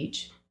across the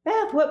beach,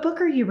 "Beth, what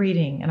book are you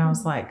reading?" And I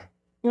was like,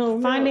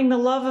 Finding the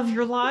Love of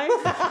Your Life.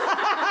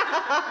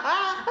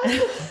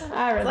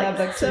 I read that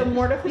book too. So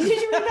mortified.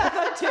 Did you read that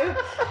book too?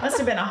 Must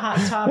have been a hot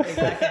topic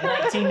back in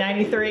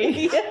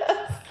 1993.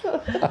 Yes.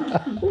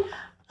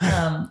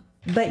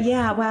 But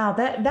yeah, wow,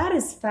 that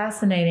is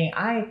fascinating.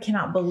 I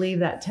cannot believe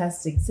that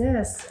test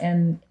exists,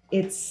 and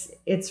it's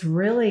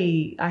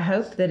really, I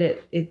hope that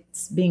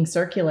it's being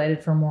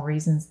circulated for more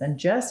reasons than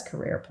just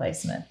career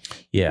placement.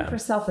 Yeah, for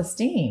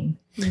self-esteem.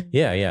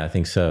 Yeah, I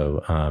think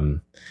so.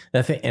 And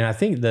I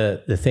think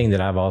the thing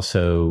that I've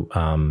also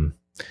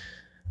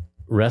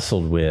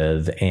wrestled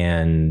with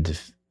and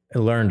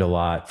learned a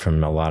lot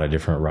from a lot of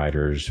different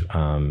writers.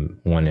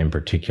 One in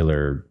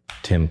particular,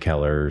 Tim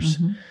Keller's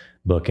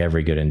book,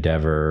 Every Good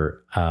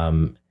Endeavor,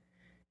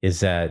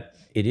 is that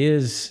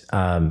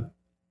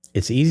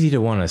it's easy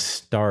to want to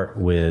start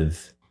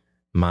with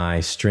my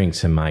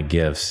strengths and my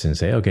gifts and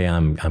say, okay,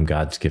 I'm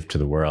God's gift to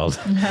the world.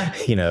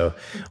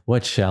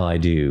 What shall I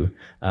do?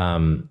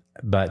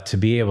 But to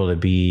be able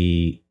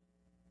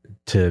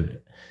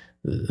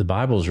the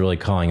Bible is really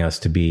calling us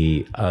to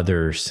be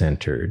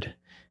other-centered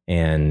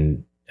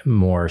and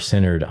more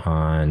centered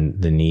on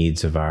the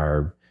needs of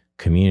our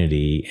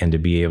community, and to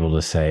be able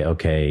to say,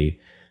 okay,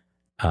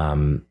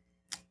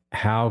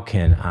 how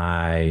can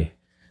I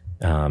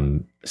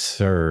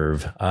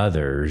serve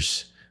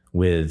others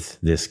with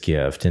this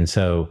gift? And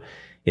so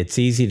it's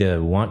easy to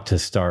want to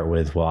start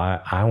with,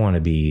 well, I want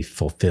to be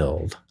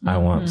fulfilled.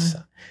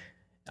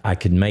 I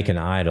could make an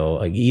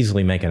idol,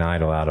 easily make an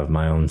idol out of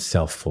my own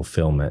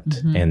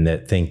self-fulfillment, and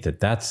think that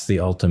that's the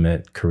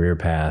ultimate career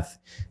path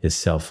is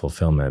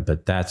self-fulfillment.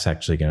 But that's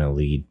actually going to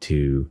lead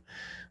to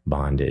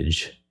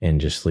bondage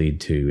and just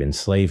lead to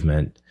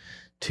enslavement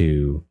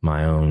to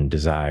my own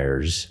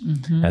desires,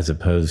 as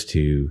opposed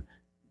to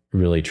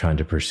really trying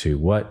to pursue,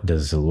 what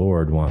does the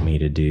Lord want me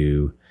to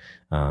do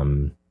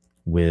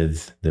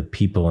with the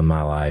people in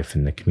my life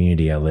and the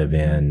community I live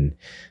in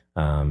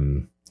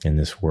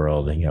this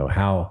world?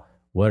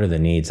 What are the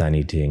needs I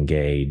need to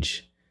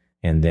engage?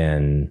 And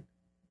then,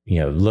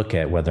 look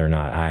at whether or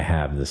not I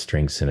have the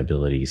strengths and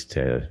abilities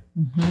to,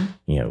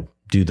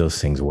 do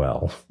those things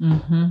well.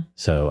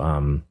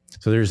 So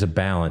there's a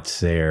balance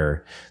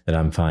there that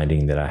I'm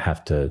finding that I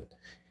have to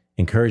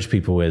encourage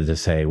people with, to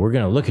say, we're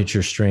going to look at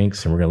your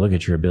strengths and we're going to look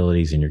at your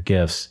abilities and your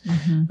gifts.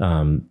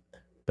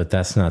 But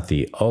that's not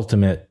the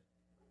ultimate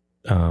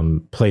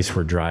place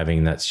we're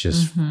driving. That's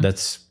just,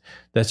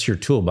 that's your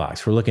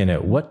toolbox. We're looking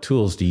at what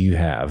tools do you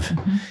have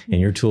in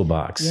your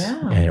toolbox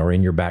or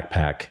in your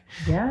backpack.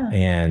 Yeah.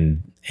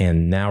 And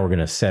now we're going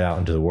to set out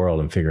into the world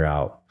and figure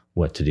out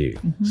what to do.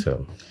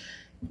 So.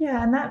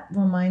 Yeah, and that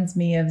reminds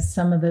me of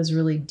some of those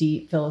really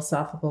deep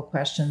philosophical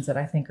questions that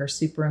I think are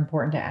super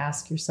important to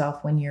ask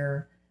yourself when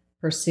you're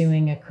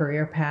pursuing a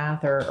career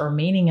path or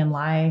meaning in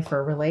life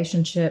or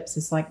relationships.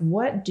 It's like,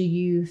 what do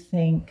you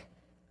think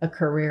a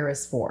career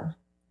is for?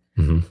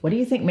 What do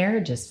you think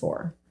marriage is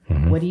for?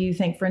 What do you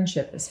think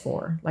friendship is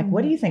for? Like,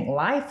 what do you think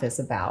life is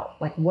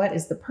about? Like, what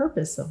is the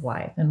purpose of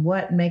life and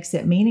what makes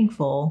it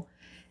meaningful?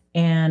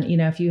 And,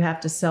 if you have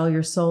to sell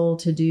your soul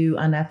to do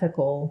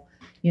unethical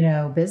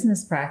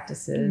business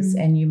practices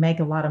and you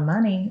make a lot of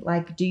money,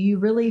 like, do you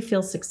really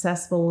feel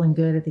successful and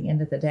good at the end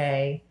of the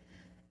day?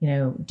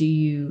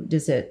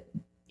 Does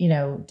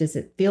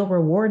it feel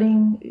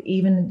rewarding?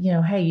 Even,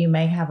 hey, you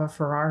may have a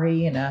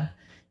Ferrari and a,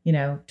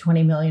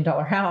 $20 million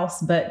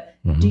house, but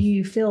do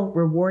you feel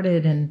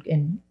rewarded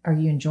and are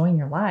you enjoying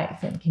your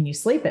life? And can you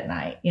sleep at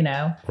night,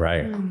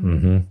 Right.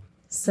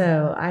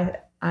 So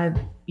I,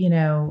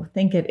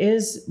 think it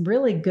is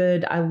really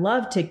good. I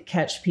love to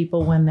catch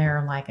people when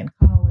they're like in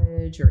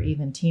college or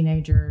even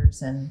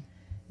teenagers and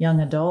young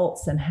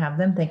adults and have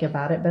them think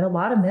about it. But a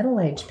lot of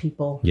middle-aged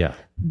people,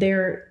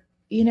 they're,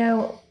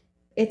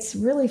 it's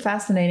really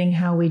fascinating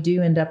how we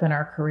do end up in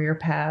our career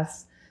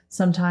paths.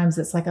 Sometimes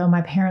it's like, oh,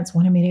 my parents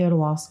wanted me to go to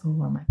law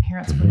school, or my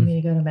parents wanted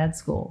me to go to med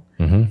school,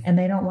 and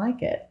they don't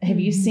like it. Have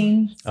you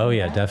seen? Oh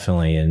yeah,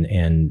 definitely.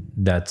 And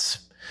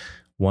that's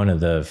one of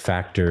the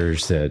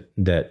factors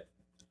that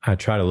I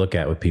try to look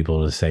at with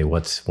people to say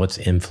what's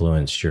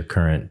influenced your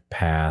current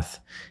path.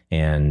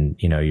 And,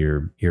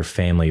 your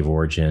family of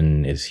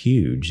origin is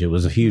huge. It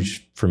was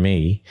huge for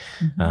me.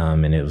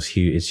 And it was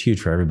huge. It's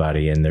huge for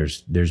everybody. And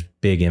there's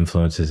big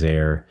influences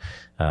there.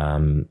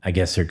 I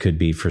guess there could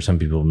be for some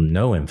people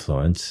no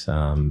influence.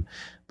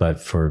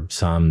 But for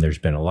some, there's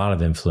been a lot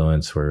of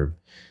influence where,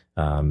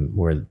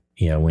 when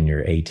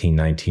you're 18,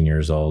 19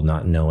 years old,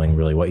 not knowing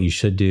really what you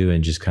should do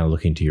and just kind of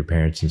looking to your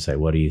parents and say,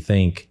 what do you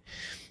think?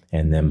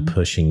 And them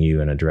pushing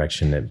you in a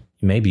direction that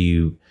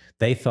maybe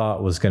they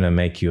thought was going to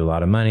make you a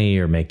lot of money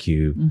or make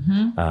you,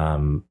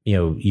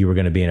 you were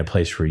going to be in a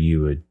place where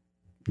you'd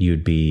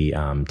be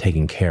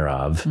taken care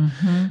of.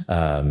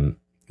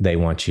 They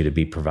want you to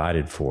be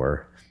provided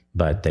for,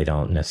 but they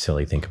don't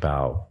necessarily think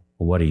about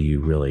what are you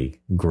really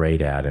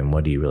great at and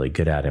what are you really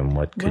good at and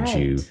what could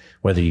you,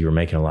 whether you were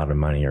making a lot of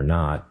money or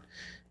not,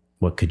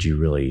 what could you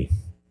really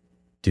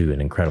do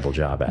an incredible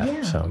job at.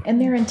 Yeah. So, and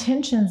their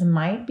intentions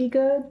might be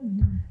good.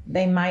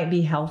 They might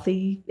be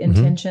healthy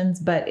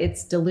intentions, but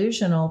it's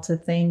delusional to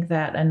think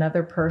that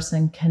another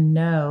person can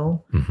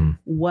know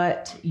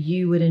what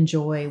you would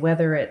enjoy,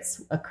 whether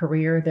it's a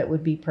career that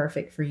would be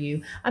perfect for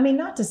you. I mean,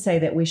 not to say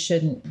that we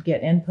shouldn't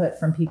get input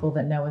from people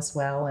that know us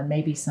well and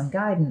maybe some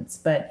guidance,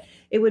 but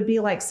it would be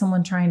like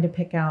someone trying to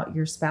pick out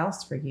your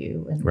spouse for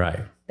you.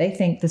 And they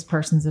think this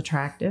person's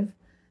attractive,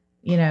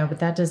 but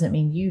that doesn't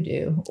mean you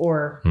do.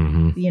 Or,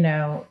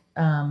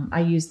 I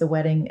use the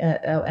wedding,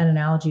 an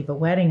analogy of a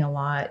wedding a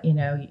lot.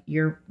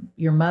 Your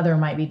mother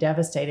might be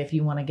devastated if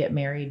you want to get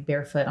married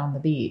barefoot on the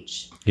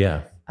beach.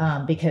 Yeah.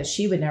 Because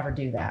she would never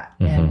do that.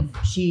 And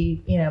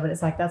she, but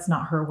it's like, that's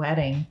not her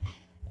wedding.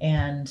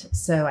 And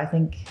so I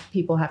think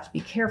people have to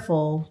be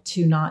careful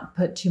to not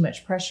put too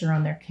much pressure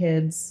on their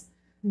kids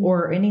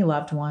or any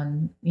loved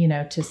one,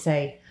 to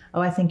say,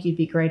 oh, I think you'd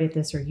be great at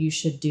this, or you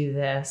should do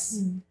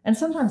this. And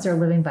sometimes they're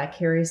living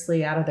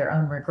vicariously out of their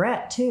own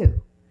regret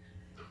too.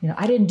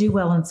 I didn't do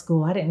well in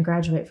school. I didn't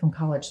graduate from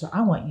college. So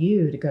I want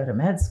you to go to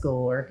med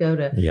school or go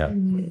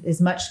to as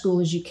much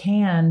school as you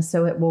can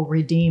so it will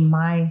redeem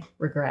my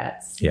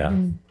regrets. Yeah.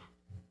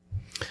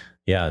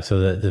 Yeah.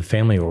 So the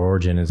family of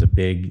origin is a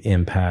big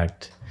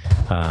impact.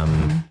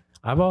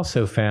 I've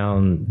also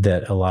found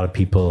that a lot of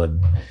people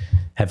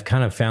have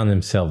kind of found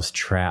themselves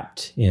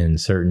trapped in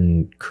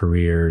certain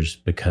careers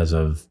because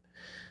of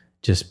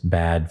just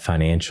bad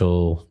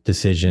financial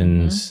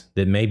decisions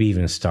that maybe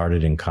even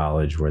started in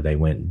college where they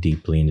went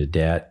deeply into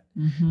debt.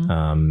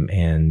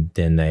 And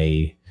then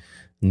they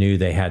knew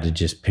they had to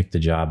just pick the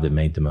job that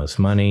made the most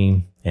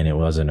money. And it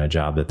wasn't a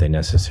job that they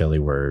necessarily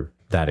were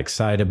that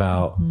excited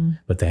about,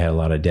 but they had a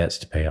lot of debts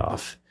to pay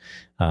off.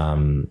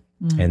 And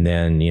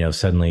then,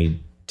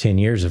 suddenly 10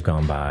 years have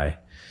gone by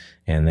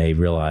and they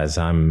realize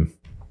I'm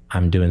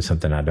doing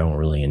something I don't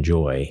really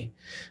enjoy,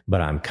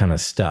 but I'm kind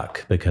of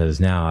stuck because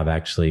now I've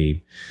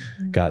actually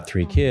got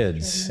 3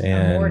 kids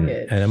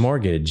and a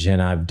mortgage,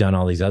 and I've done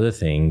all these other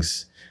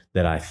things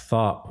that I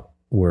thought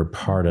were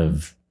part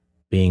of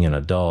being an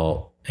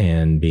adult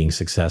and being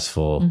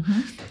successful.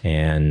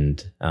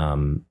 And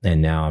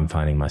now I'm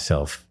finding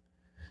myself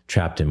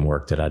trapped in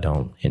work that I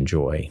don't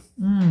enjoy.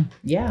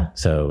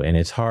 So, and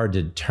it's hard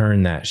to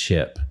turn that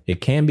ship.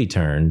 It can be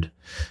turned,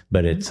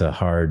 but it's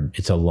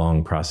a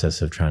long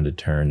process of trying to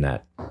turn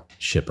that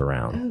ship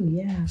around. Oh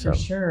yeah, for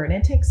sure. And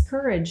it takes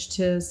courage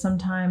to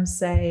sometimes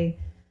say,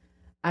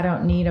 I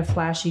don't need a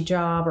flashy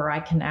job, or I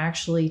can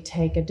actually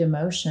take a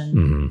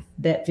demotion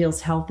that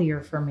feels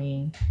healthier for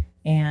me.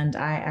 And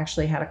I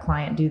actually had a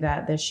client do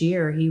that this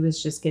year. He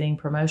was just getting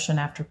promotion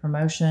after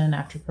promotion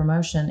after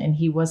promotion, and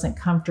he wasn't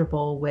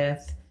comfortable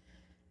with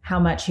how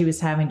much he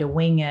was having to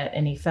wing it.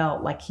 And he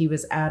felt like he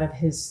was out of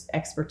his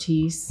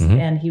expertise,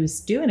 and he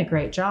was doing a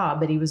great job,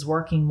 but he was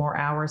working more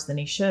hours than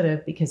he should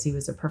have because he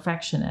was a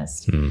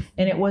perfectionist, and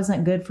it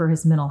wasn't good for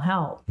his mental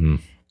health.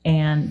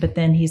 But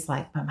then he's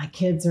like, but my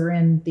kids are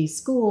in these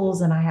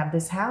schools and I have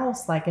this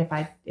house. Like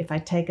if I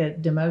take a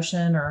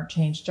demotion or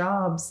change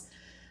jobs.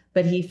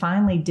 But he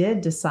finally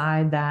did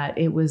decide that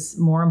it was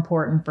more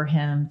important for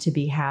him to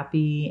be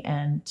happy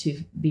and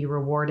to be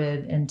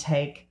rewarded and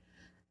take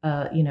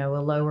a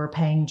lower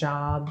paying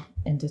job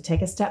and to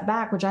take a step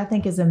back, which I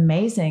think is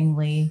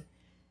amazingly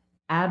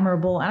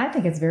admirable. And I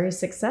think it's very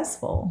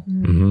successful.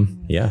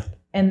 Yeah.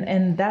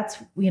 And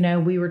that's,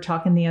 we were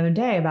talking the other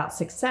day about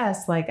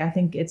success. Like, I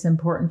think it's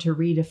important to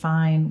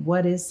redefine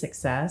what is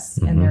success.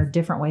 And there are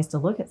different ways to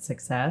look at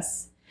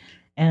success.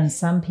 And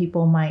some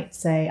people might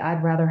say,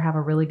 I'd rather have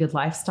a really good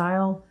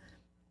lifestyle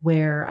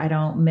where I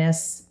don't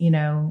miss,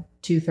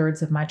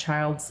 2/3 of my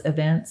child's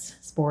events,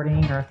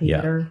 sporting or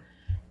theater,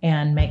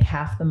 and make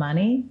half the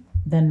money,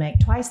 then make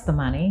twice the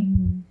money,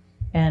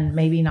 and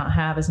maybe not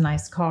have as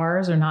nice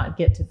cars or not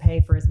get to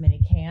pay for as many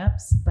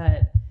camps.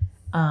 But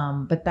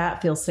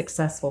that feels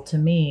successful to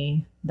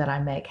me, that I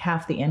make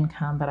half the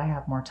income, but I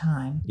have more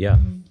time. Yeah.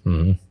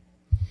 Mm-hmm.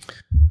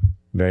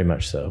 Very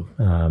much so.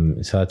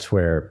 So that's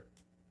where,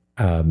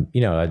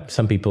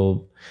 some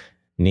people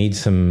need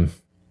some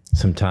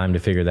time to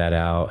figure that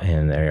out,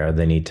 and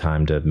they need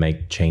time to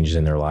make changes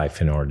in their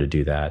life in order to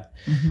do that.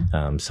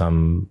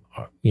 Some,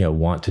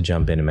 want to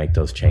jump in and make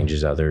those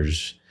changes.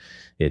 Others,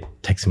 it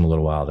takes them a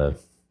little while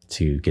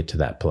to get to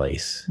that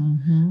place.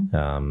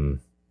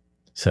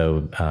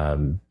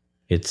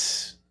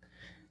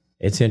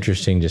 It's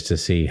interesting just to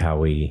see how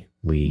we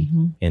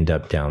end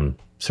up down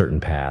certain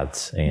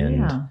paths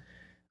and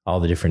all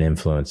the different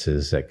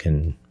influences that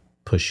can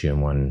push you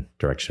in one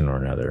direction or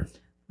another.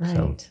 Right.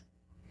 So.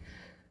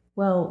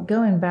 Well,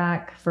 going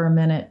back for a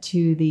minute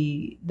to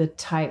the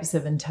types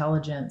of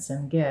intelligence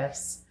and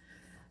gifts,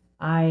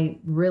 I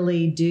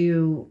really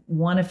do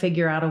want to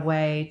figure out a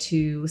way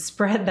to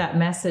spread that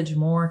message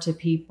more to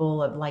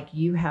people of like,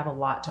 you have a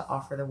lot to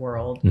offer the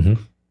world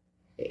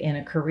in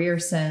a career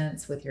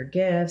sense, with your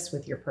gifts,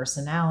 with your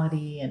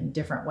personality in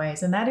different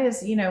ways. And that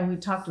is, we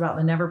talked about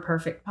the Never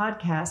Perfect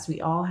podcast. We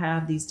all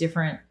have these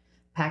different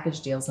package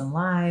deals in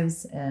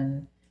life.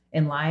 And,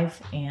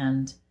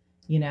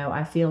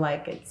 I feel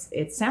like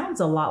it sounds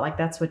a lot like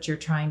that's what you're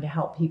trying to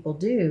help people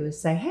do,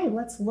 is say, hey,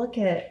 let's look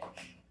at,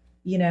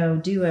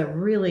 do a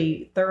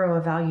really thorough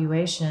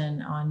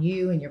evaluation on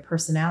you and your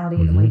personality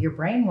and the way your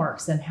brain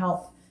works, and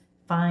help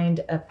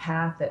find a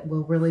path that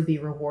will really be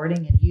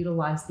rewarding and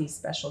utilize these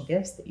special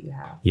gifts that you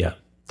have. Yeah,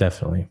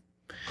 definitely.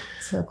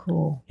 So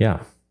cool.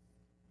 Yeah.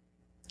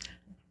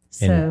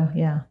 So,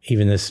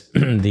 even this,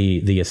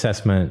 the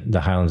assessment,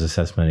 the Highlands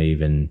assessment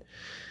even,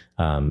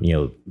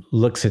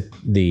 looks at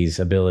these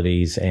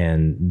abilities,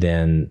 and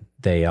then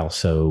they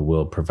also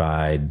will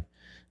provide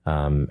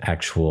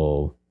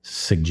actual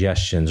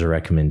suggestions or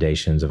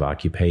recommendations of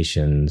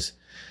occupations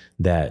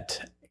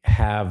that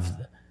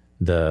have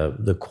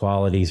the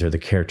qualities or the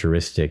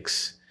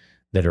characteristics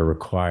that are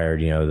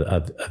required,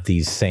 of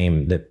these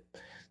same, that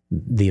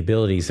the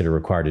abilities that are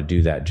required to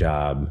do that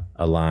job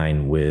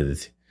align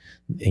with,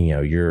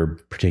 your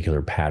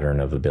particular pattern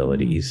of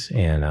abilities.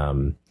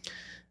 And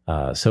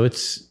so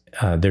it's,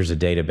 there's a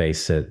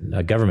database,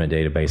 a government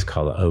database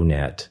called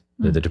ONET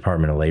that the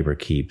Department of Labor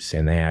keeps,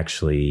 and they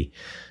actually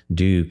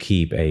do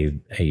keep a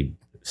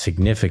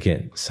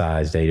significant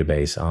size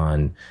database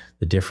on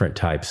the different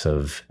types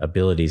of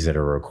abilities that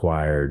are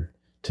required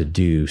to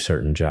do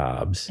certain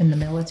jobs. In the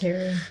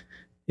military?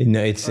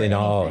 No, it's in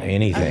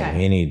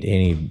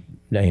anything,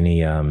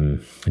 any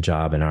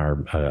job in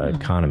our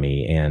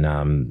economy.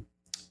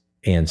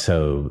 And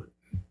so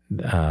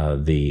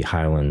the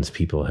Highlands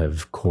people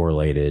have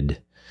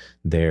correlated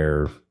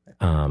their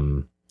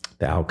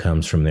the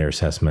outcomes from their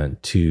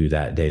assessment to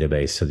that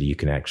database, so that you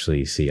can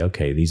actually see,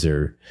 okay, these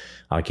are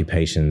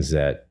occupations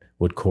that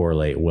would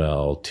correlate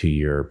well to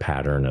your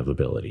pattern of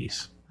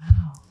abilities.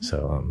 Wow.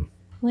 So,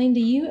 Lane,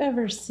 do you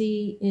ever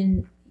see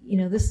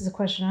this is a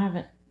question I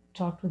haven't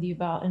talked with you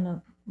about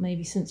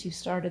maybe since you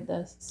started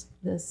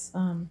this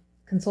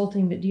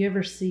consulting, but do you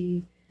ever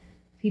see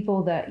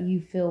people that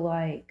you feel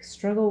like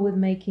struggle with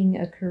making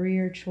a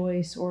career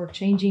choice or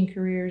changing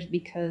careers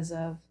because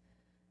of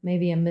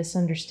maybe a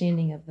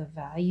misunderstanding of the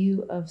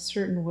value of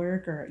certain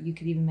work, or you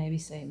could even maybe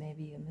say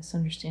maybe a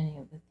misunderstanding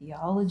of the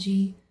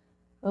theology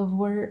of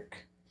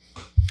work?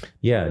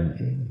 Yeah.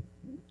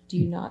 Do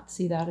you not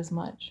see that as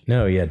much?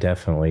 No, yeah,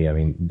 definitely. I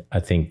mean, I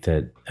think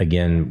that,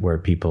 again, where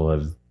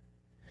people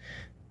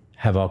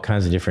have all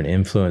kinds of different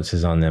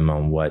influences on them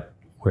on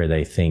where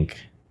they think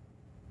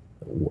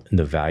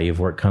the value of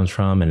work comes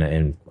from.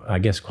 And I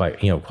guess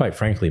quite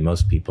frankly,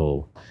 most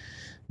people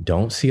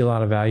don't see a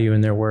lot of value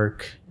in their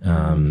work.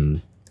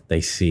 They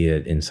see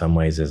it in some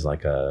ways as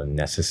like a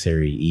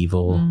necessary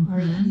evil.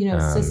 Or,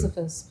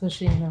 Sisyphus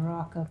pushing the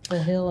rock up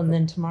the hill, and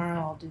then tomorrow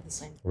I'll do the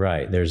same thing.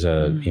 Right. There's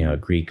a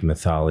Greek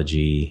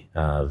mythology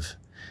of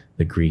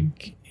the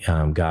Greek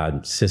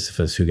god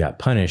Sisyphus, who got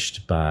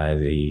punished by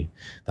the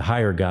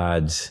higher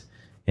gods,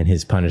 and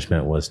his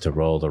punishment was to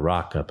roll the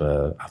rock up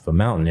a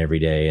mountain every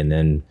day, and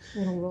then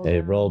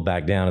it rolled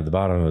back down at the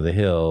bottom of the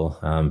hill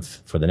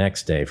for the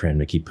next day for him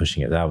to keep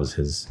pushing it. That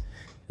was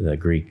the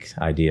Greek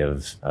idea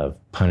of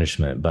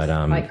punishment, but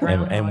like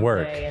and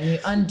work. Day, and you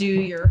undo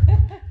your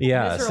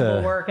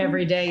miserable work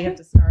every day. You have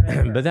to start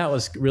over. But that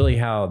was really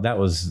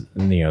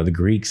the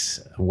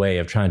Greeks' way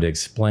of trying to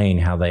explain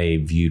how they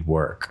viewed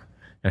work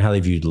and how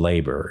they viewed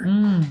labor.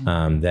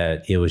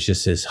 That it was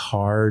just this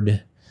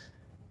hard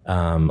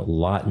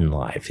lot in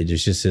life. It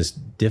was just this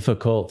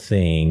difficult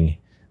thing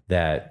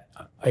that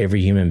every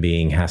human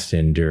being has to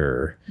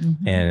endure.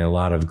 And a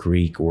lot of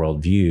Greek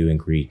worldview and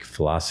Greek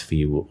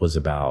philosophy was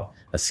about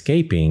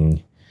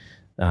escaping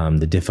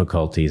the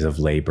difficulties of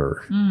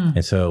labor.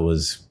 And so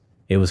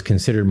it was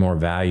considered more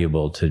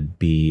valuable to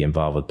be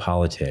involved with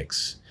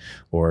politics,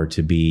 or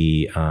to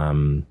be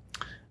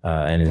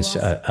and it's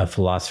a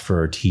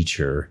philosopher or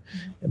teacher,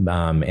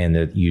 and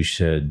that you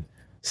should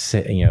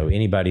say,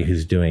 anybody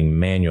who's doing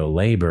manual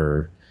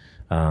labor,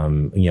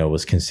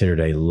 was considered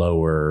a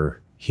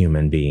lower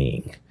human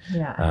being.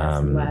 Yeah,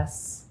 it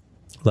has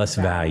less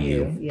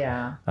value.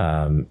 Yeah.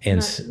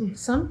 And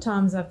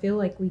sometimes I feel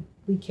like we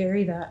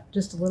carry that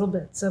just a little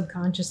bit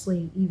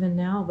subconsciously even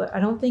now, but I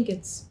don't think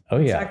it's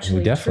actually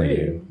we definitely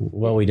true. do.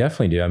 Well, we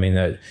definitely do. I mean,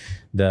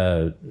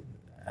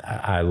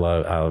 I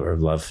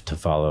love to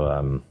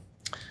follow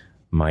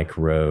Mike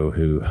Rowe,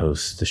 who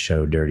hosts the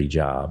show Dirty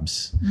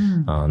Jobs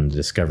on the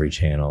Discovery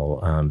Channel.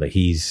 But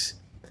he's,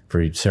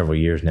 for several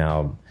years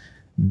now,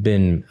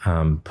 been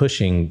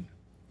pushing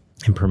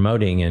and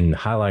promoting and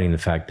highlighting the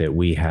fact that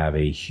we have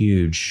a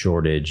huge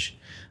shortage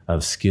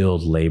of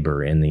skilled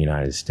labor in the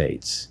United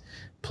States.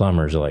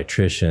 Plumbers,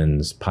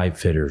 electricians, pipe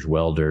fitters,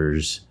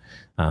 welders,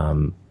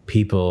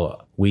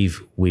 people.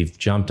 We've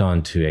jumped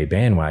onto a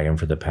bandwagon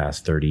for the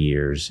past 30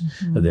 years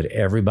that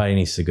everybody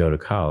needs to go to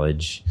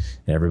college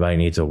and everybody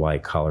needs a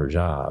white collar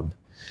job.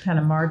 Kind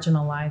of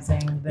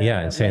marginalizing the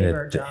and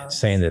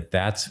saying that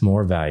that's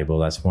more valuable,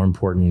 that's more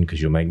important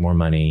because you'll make more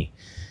money,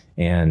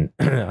 and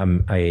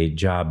a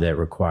job that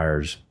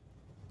requires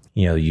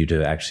you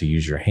to actually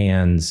use your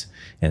hands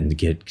and to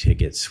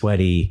get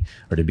sweaty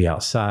or to be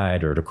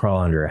outside or to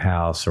crawl under a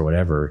house or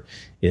whatever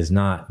is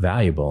not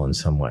valuable in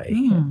some way.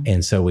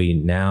 And so we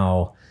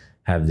now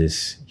have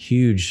this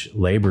huge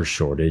labor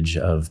shortage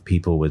of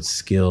people with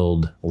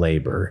skilled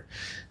labor.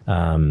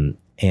 So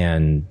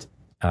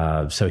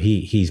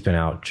he's been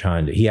out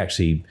he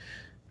actually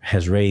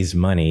has raised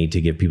money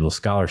to give people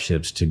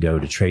scholarships to go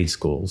to trade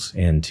schools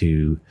and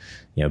to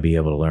be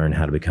able to learn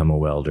how to become a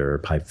welder or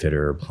pipe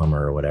fitter or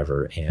plumber or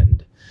whatever.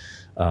 And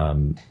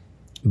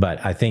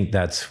but I think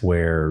that's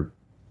where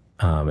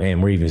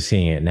and we're even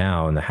seeing it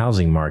now in the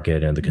housing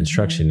market and the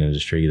construction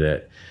industry,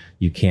 that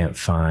you can't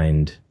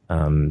find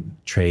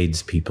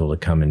tradespeople to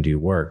come and do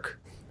work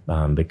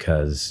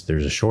because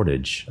there's a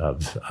shortage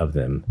of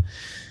them.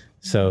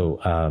 So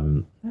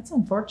that's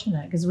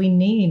unfortunate, because we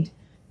need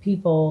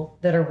people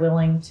that are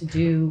willing to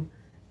do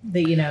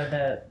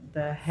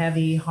the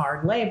heavy,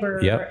 hard labor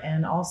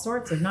and all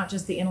sorts of, not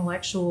just the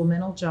intellectual,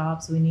 mental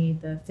jobs. We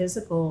need the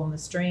physical and the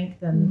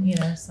strength and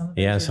some of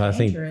those so are I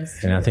think,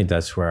 dangerous and I think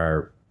that's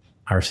where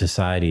our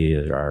society,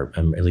 or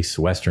at least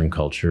Western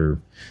culture,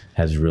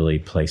 has really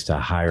placed a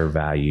higher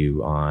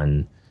value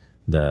on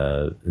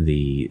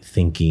the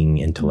thinking,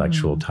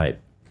 intellectual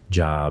type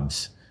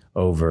jobs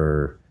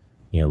over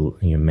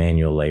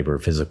manual labor,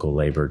 physical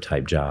labor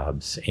type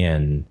jobs.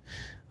 And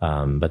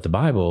but the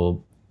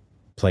Bible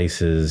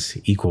places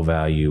equal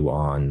value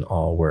on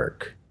all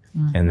work,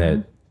 and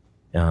that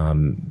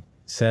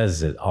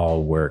says that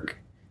all work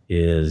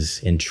is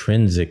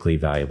intrinsically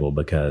valuable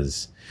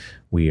because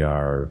we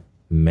are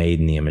made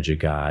in the image of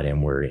God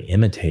and we're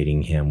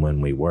imitating him when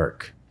we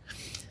work.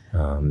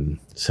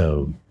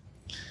 So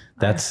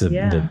that's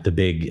the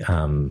big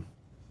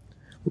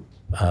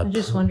I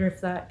just wonder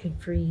if that could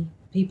free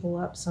people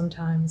up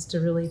sometimes to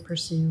really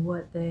pursue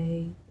what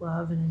they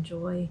love and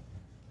enjoy.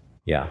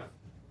 Yeah.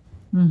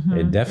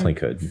 It definitely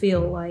could.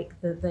 Feel like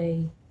that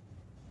they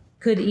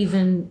could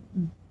even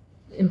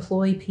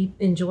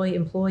enjoy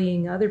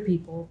employing other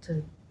people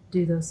to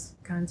do those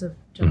kinds of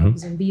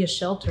jobs and be a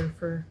shelter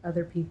for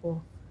other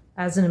people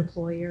as an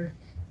employer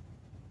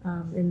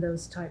in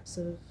those types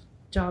of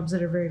jobs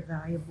that are very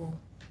valuable.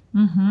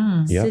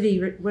 City,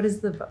 what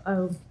is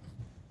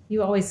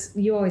you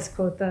always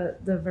quote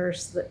the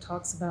verse that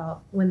talks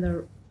about when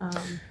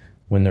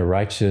the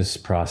righteous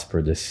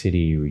prosper, the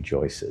city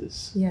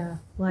rejoices. Yeah,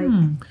 like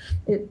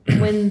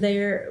when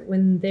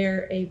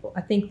they're able.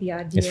 I think the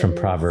idea. It's from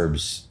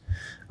Proverbs.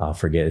 I'll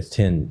forget. It's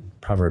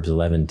Proverbs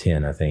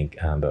 11:10, I think.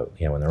 But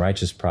when the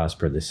righteous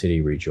prosper, the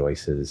city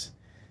rejoices.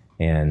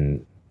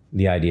 And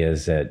the idea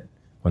is that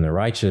when the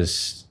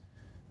righteous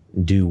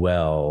do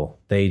well,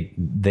 they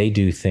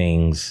do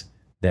things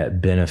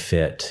that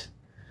benefit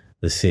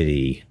the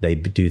city. They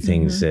do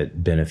things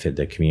that benefit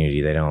the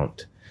community. They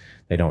don't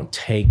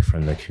take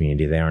from the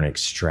community. They aren't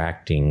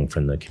extracting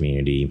from the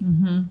community.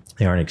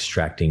 They aren't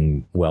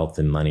extracting wealth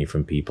and money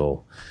from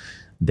people.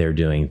 They're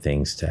doing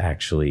things to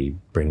actually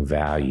bring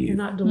value. They're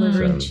not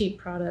delivering cheap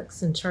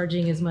products and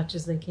charging as much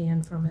as they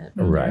can from it.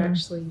 But they're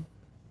actually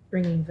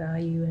bringing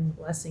value and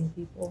blessing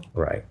people.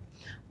 Right.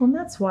 Well, and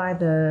that's why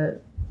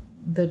the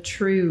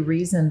true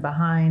reason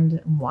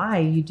behind why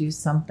you do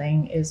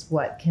something is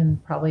what can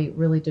probably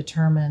really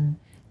determine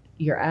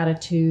your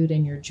attitude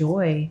and your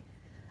joy.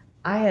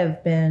 I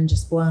have been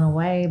just blown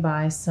away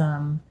by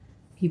some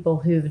people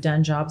who've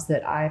done jobs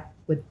that I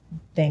would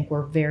think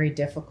were very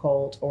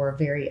difficult or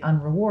very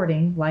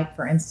unrewarding, like,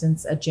 for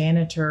instance, a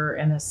janitor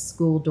in a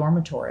school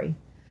dormitory.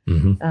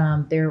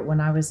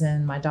 When I was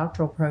in my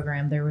doctoral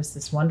program, there was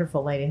this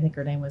wonderful lady, I think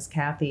her name was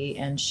Kathy,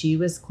 and she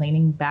was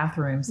cleaning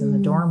bathrooms in the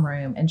dorm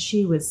room, and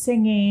she was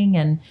singing,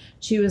 and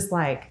she was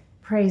like,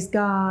 praise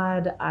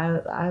God,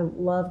 I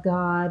love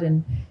God,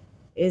 and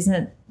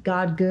isn't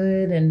God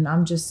good, and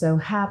I'm just so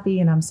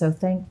happy and I'm so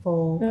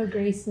thankful. Oh,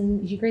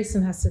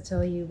 Grayson has to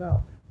tell you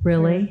about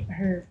Really?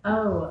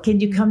 Can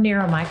you come near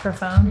a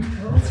microphone?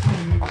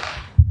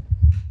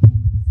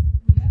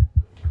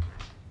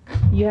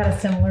 You had a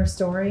similar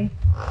story?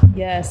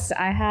 Yes,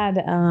 I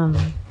had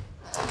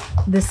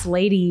this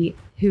lady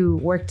who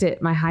worked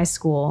at my high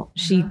school.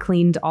 She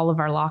cleaned all of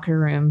our locker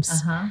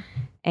rooms.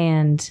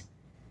 And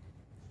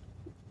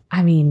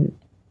I mean,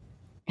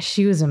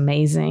 she was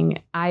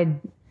amazing.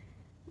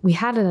 We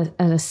had an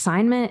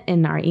assignment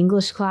in our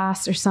English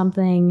class or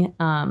something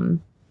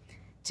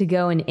to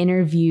go and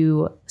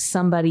interview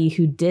somebody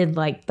who did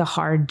like the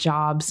hard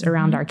jobs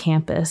around our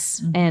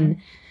campus. And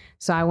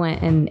so I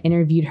went and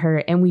interviewed her,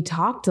 and we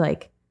talked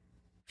like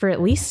for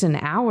at least an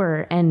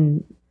hour,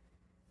 and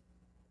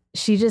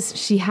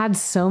she had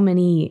so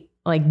many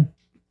like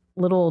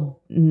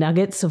little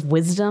nuggets of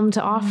wisdom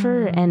to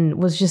offer,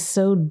 and was just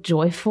so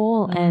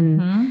joyful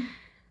and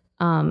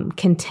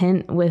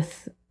content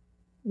with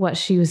what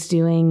she was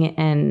doing.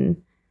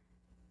 And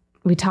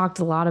we talked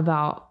a lot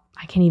about,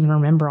 I can't even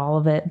remember all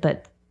of it,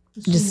 but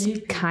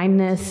just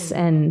kindness.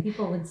 And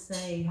people would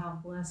say how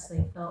blessed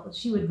they felt.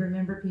 She would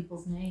remember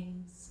people's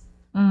names.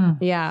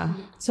 Yeah.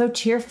 So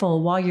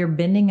cheerful while you're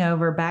bending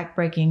over,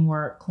 back-breaking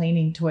work,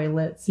 cleaning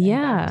toilets and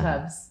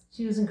bathtubs.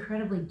 She was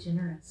incredibly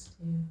generous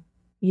too.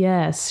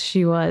 Yes,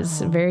 she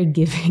was very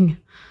giving.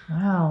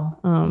 Wow.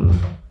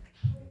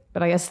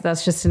 But I guess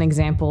that's just an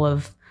example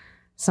of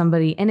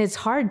somebody. And it's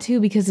hard too,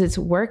 because it's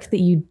work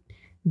that you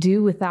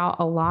do without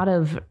a lot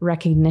of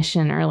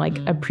recognition or like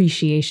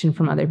appreciation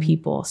from other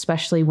people,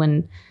 especially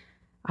when,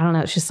 I don't know,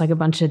 it's just like a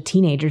bunch of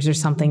teenagers or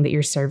something that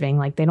you're serving.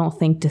 Like they don't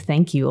think to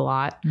thank you a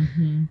lot.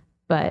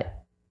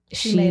 But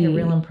she made a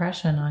real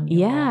impression on you.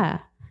 Yeah,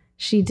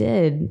 she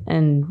did.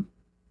 And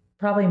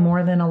probably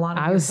more than a lot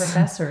of your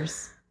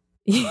professors.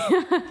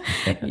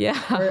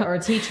 Yeah. Or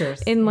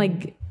teachers. And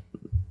like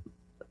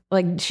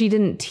she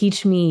didn't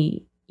teach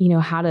me,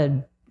 how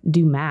to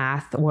do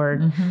math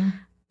or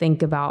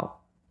think about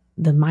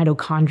the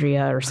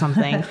mitochondria or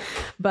something,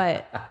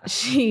 but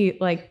she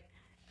like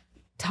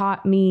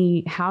taught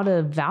me how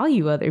to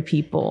value other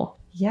people.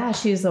 Yeah,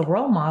 she's a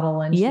role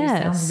model, and she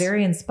sounds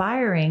very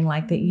inspiring,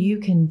 like that you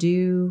can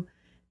do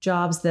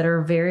jobs that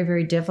are very,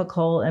 very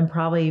difficult and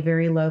probably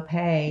very low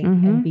pay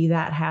and be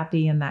that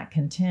happy and that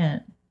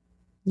content.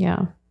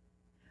 Yeah.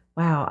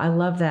 Wow, I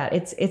love that.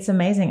 It's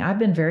amazing. I've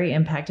been very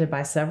impacted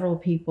by several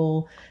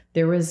people.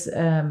 There was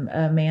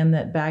a man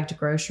that bagged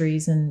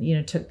groceries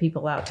and, took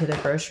people out to their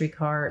grocery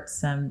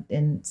carts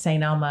in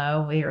St.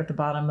 Elmo. We were at the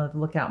bottom of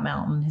Lookout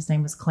Mountain. His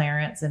name was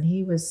Clarence, and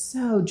he was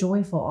so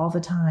joyful all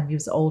the time. He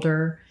was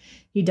older.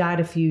 He died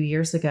a few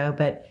years ago,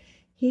 but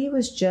he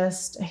was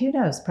just, who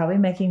knows, probably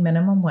making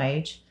minimum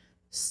wage.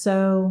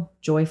 So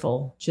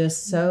joyful,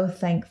 just so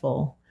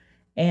thankful.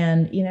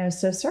 And,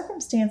 so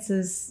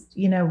circumstances,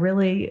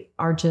 really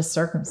are just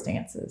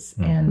circumstances.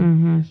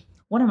 And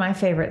one of my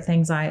favorite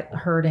things I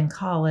heard in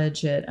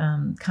college at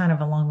kind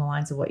of along the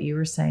lines of what you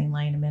were saying,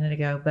 Lane, a minute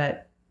ago,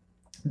 but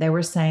they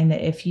were saying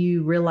that if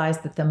you realize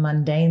that the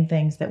mundane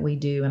things that we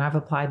do, and I've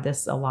applied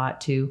this a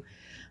lot to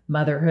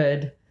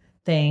motherhood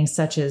things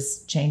such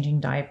as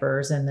changing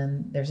diapers, and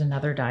then there's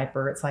another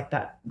diaper. It's like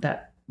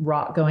that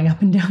rock going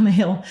up and down the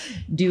hill,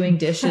 doing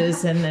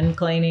dishes and then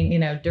cleaning,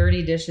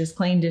 dirty dishes,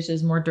 clean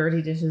dishes, more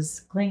dirty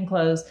dishes, clean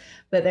clothes.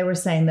 But they were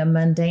saying the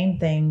mundane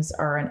things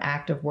are an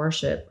act of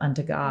worship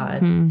unto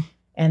God,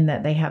 and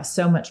that they have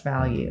so much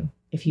value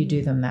if you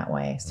do them that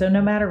way. So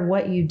no matter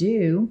what you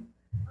do,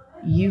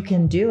 you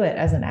can do it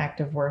as an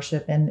act of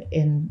worship,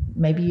 and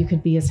maybe you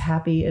could be as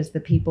happy as the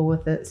people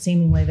with the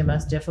seemingly the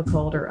most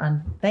difficult or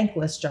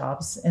unthankless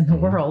jobs in the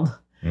world.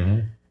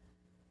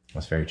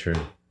 That's very true.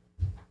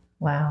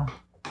 Wow.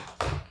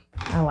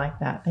 I like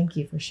that. Thank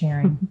you for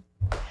sharing.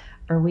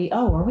 Are we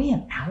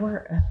an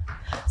hour?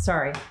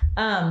 Sorry.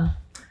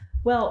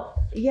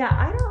 Well, yeah,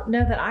 I don't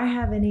know that I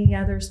have any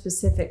other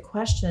specific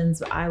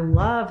questions. I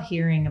love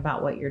hearing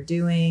about what you're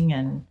doing,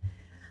 and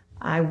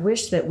I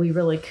wish that we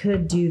really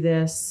could do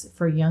this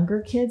for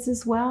younger kids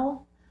as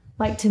well.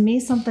 Like, to me,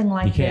 something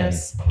like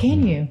this.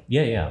 Can you?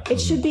 Yeah. It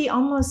should be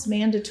almost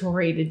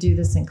mandatory to do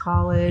this in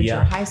college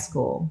or high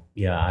school.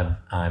 Yeah,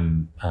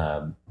 I'm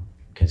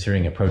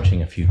considering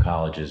approaching a few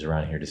colleges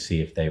around here to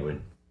see if they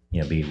would,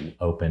 be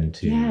open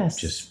to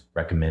just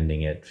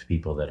recommending it to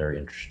people that are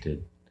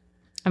interested.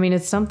 I mean,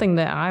 it's something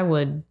that I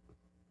would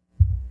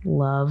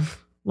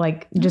love,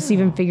 like just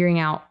even figuring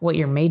out what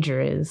your major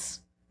is.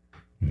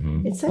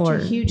 It's such a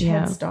huge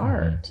head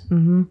start.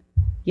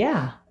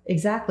 Yeah,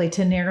 exactly.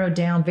 To narrow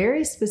down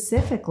very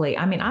specifically.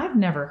 I mean, I've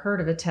never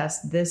heard of a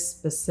test this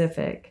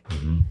specific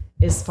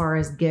as far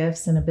as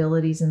gifts and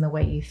abilities and the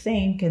way you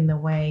think and the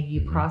way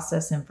you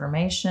process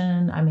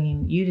information. I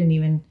mean, you didn't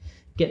even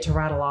get to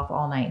rattle off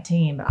all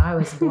 19, but I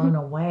was blown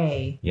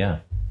away. Yeah.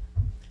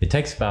 It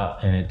takes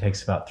about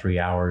 3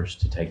 hours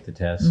to take the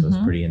test. So it's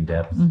pretty in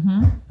depth.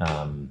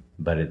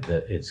 But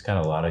it's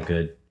got a lot of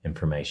good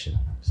information.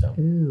 So,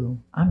 ooh,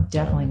 I'm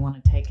definitely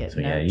want to take it. So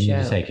you need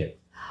to take it.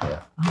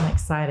 Yeah. I'm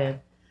excited.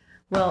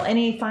 Well,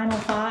 any final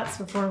thoughts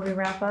before we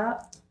wrap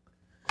up?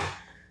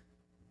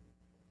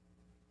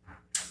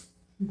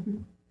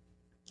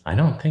 I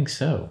don't think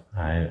so.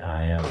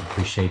 I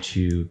appreciate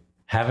you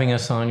having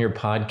us on your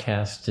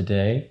podcast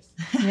today.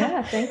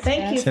 Yeah, thanks.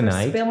 Thank you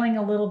Tonight. for spilling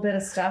a little bit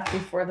of stuff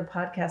before the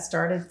podcast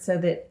started so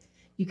that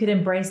you could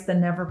embrace the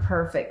never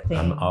perfect thing.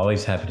 I'm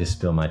always happy to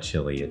spill my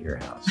chili at your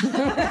house.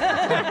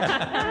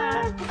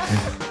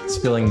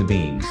 Spilling the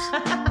beans.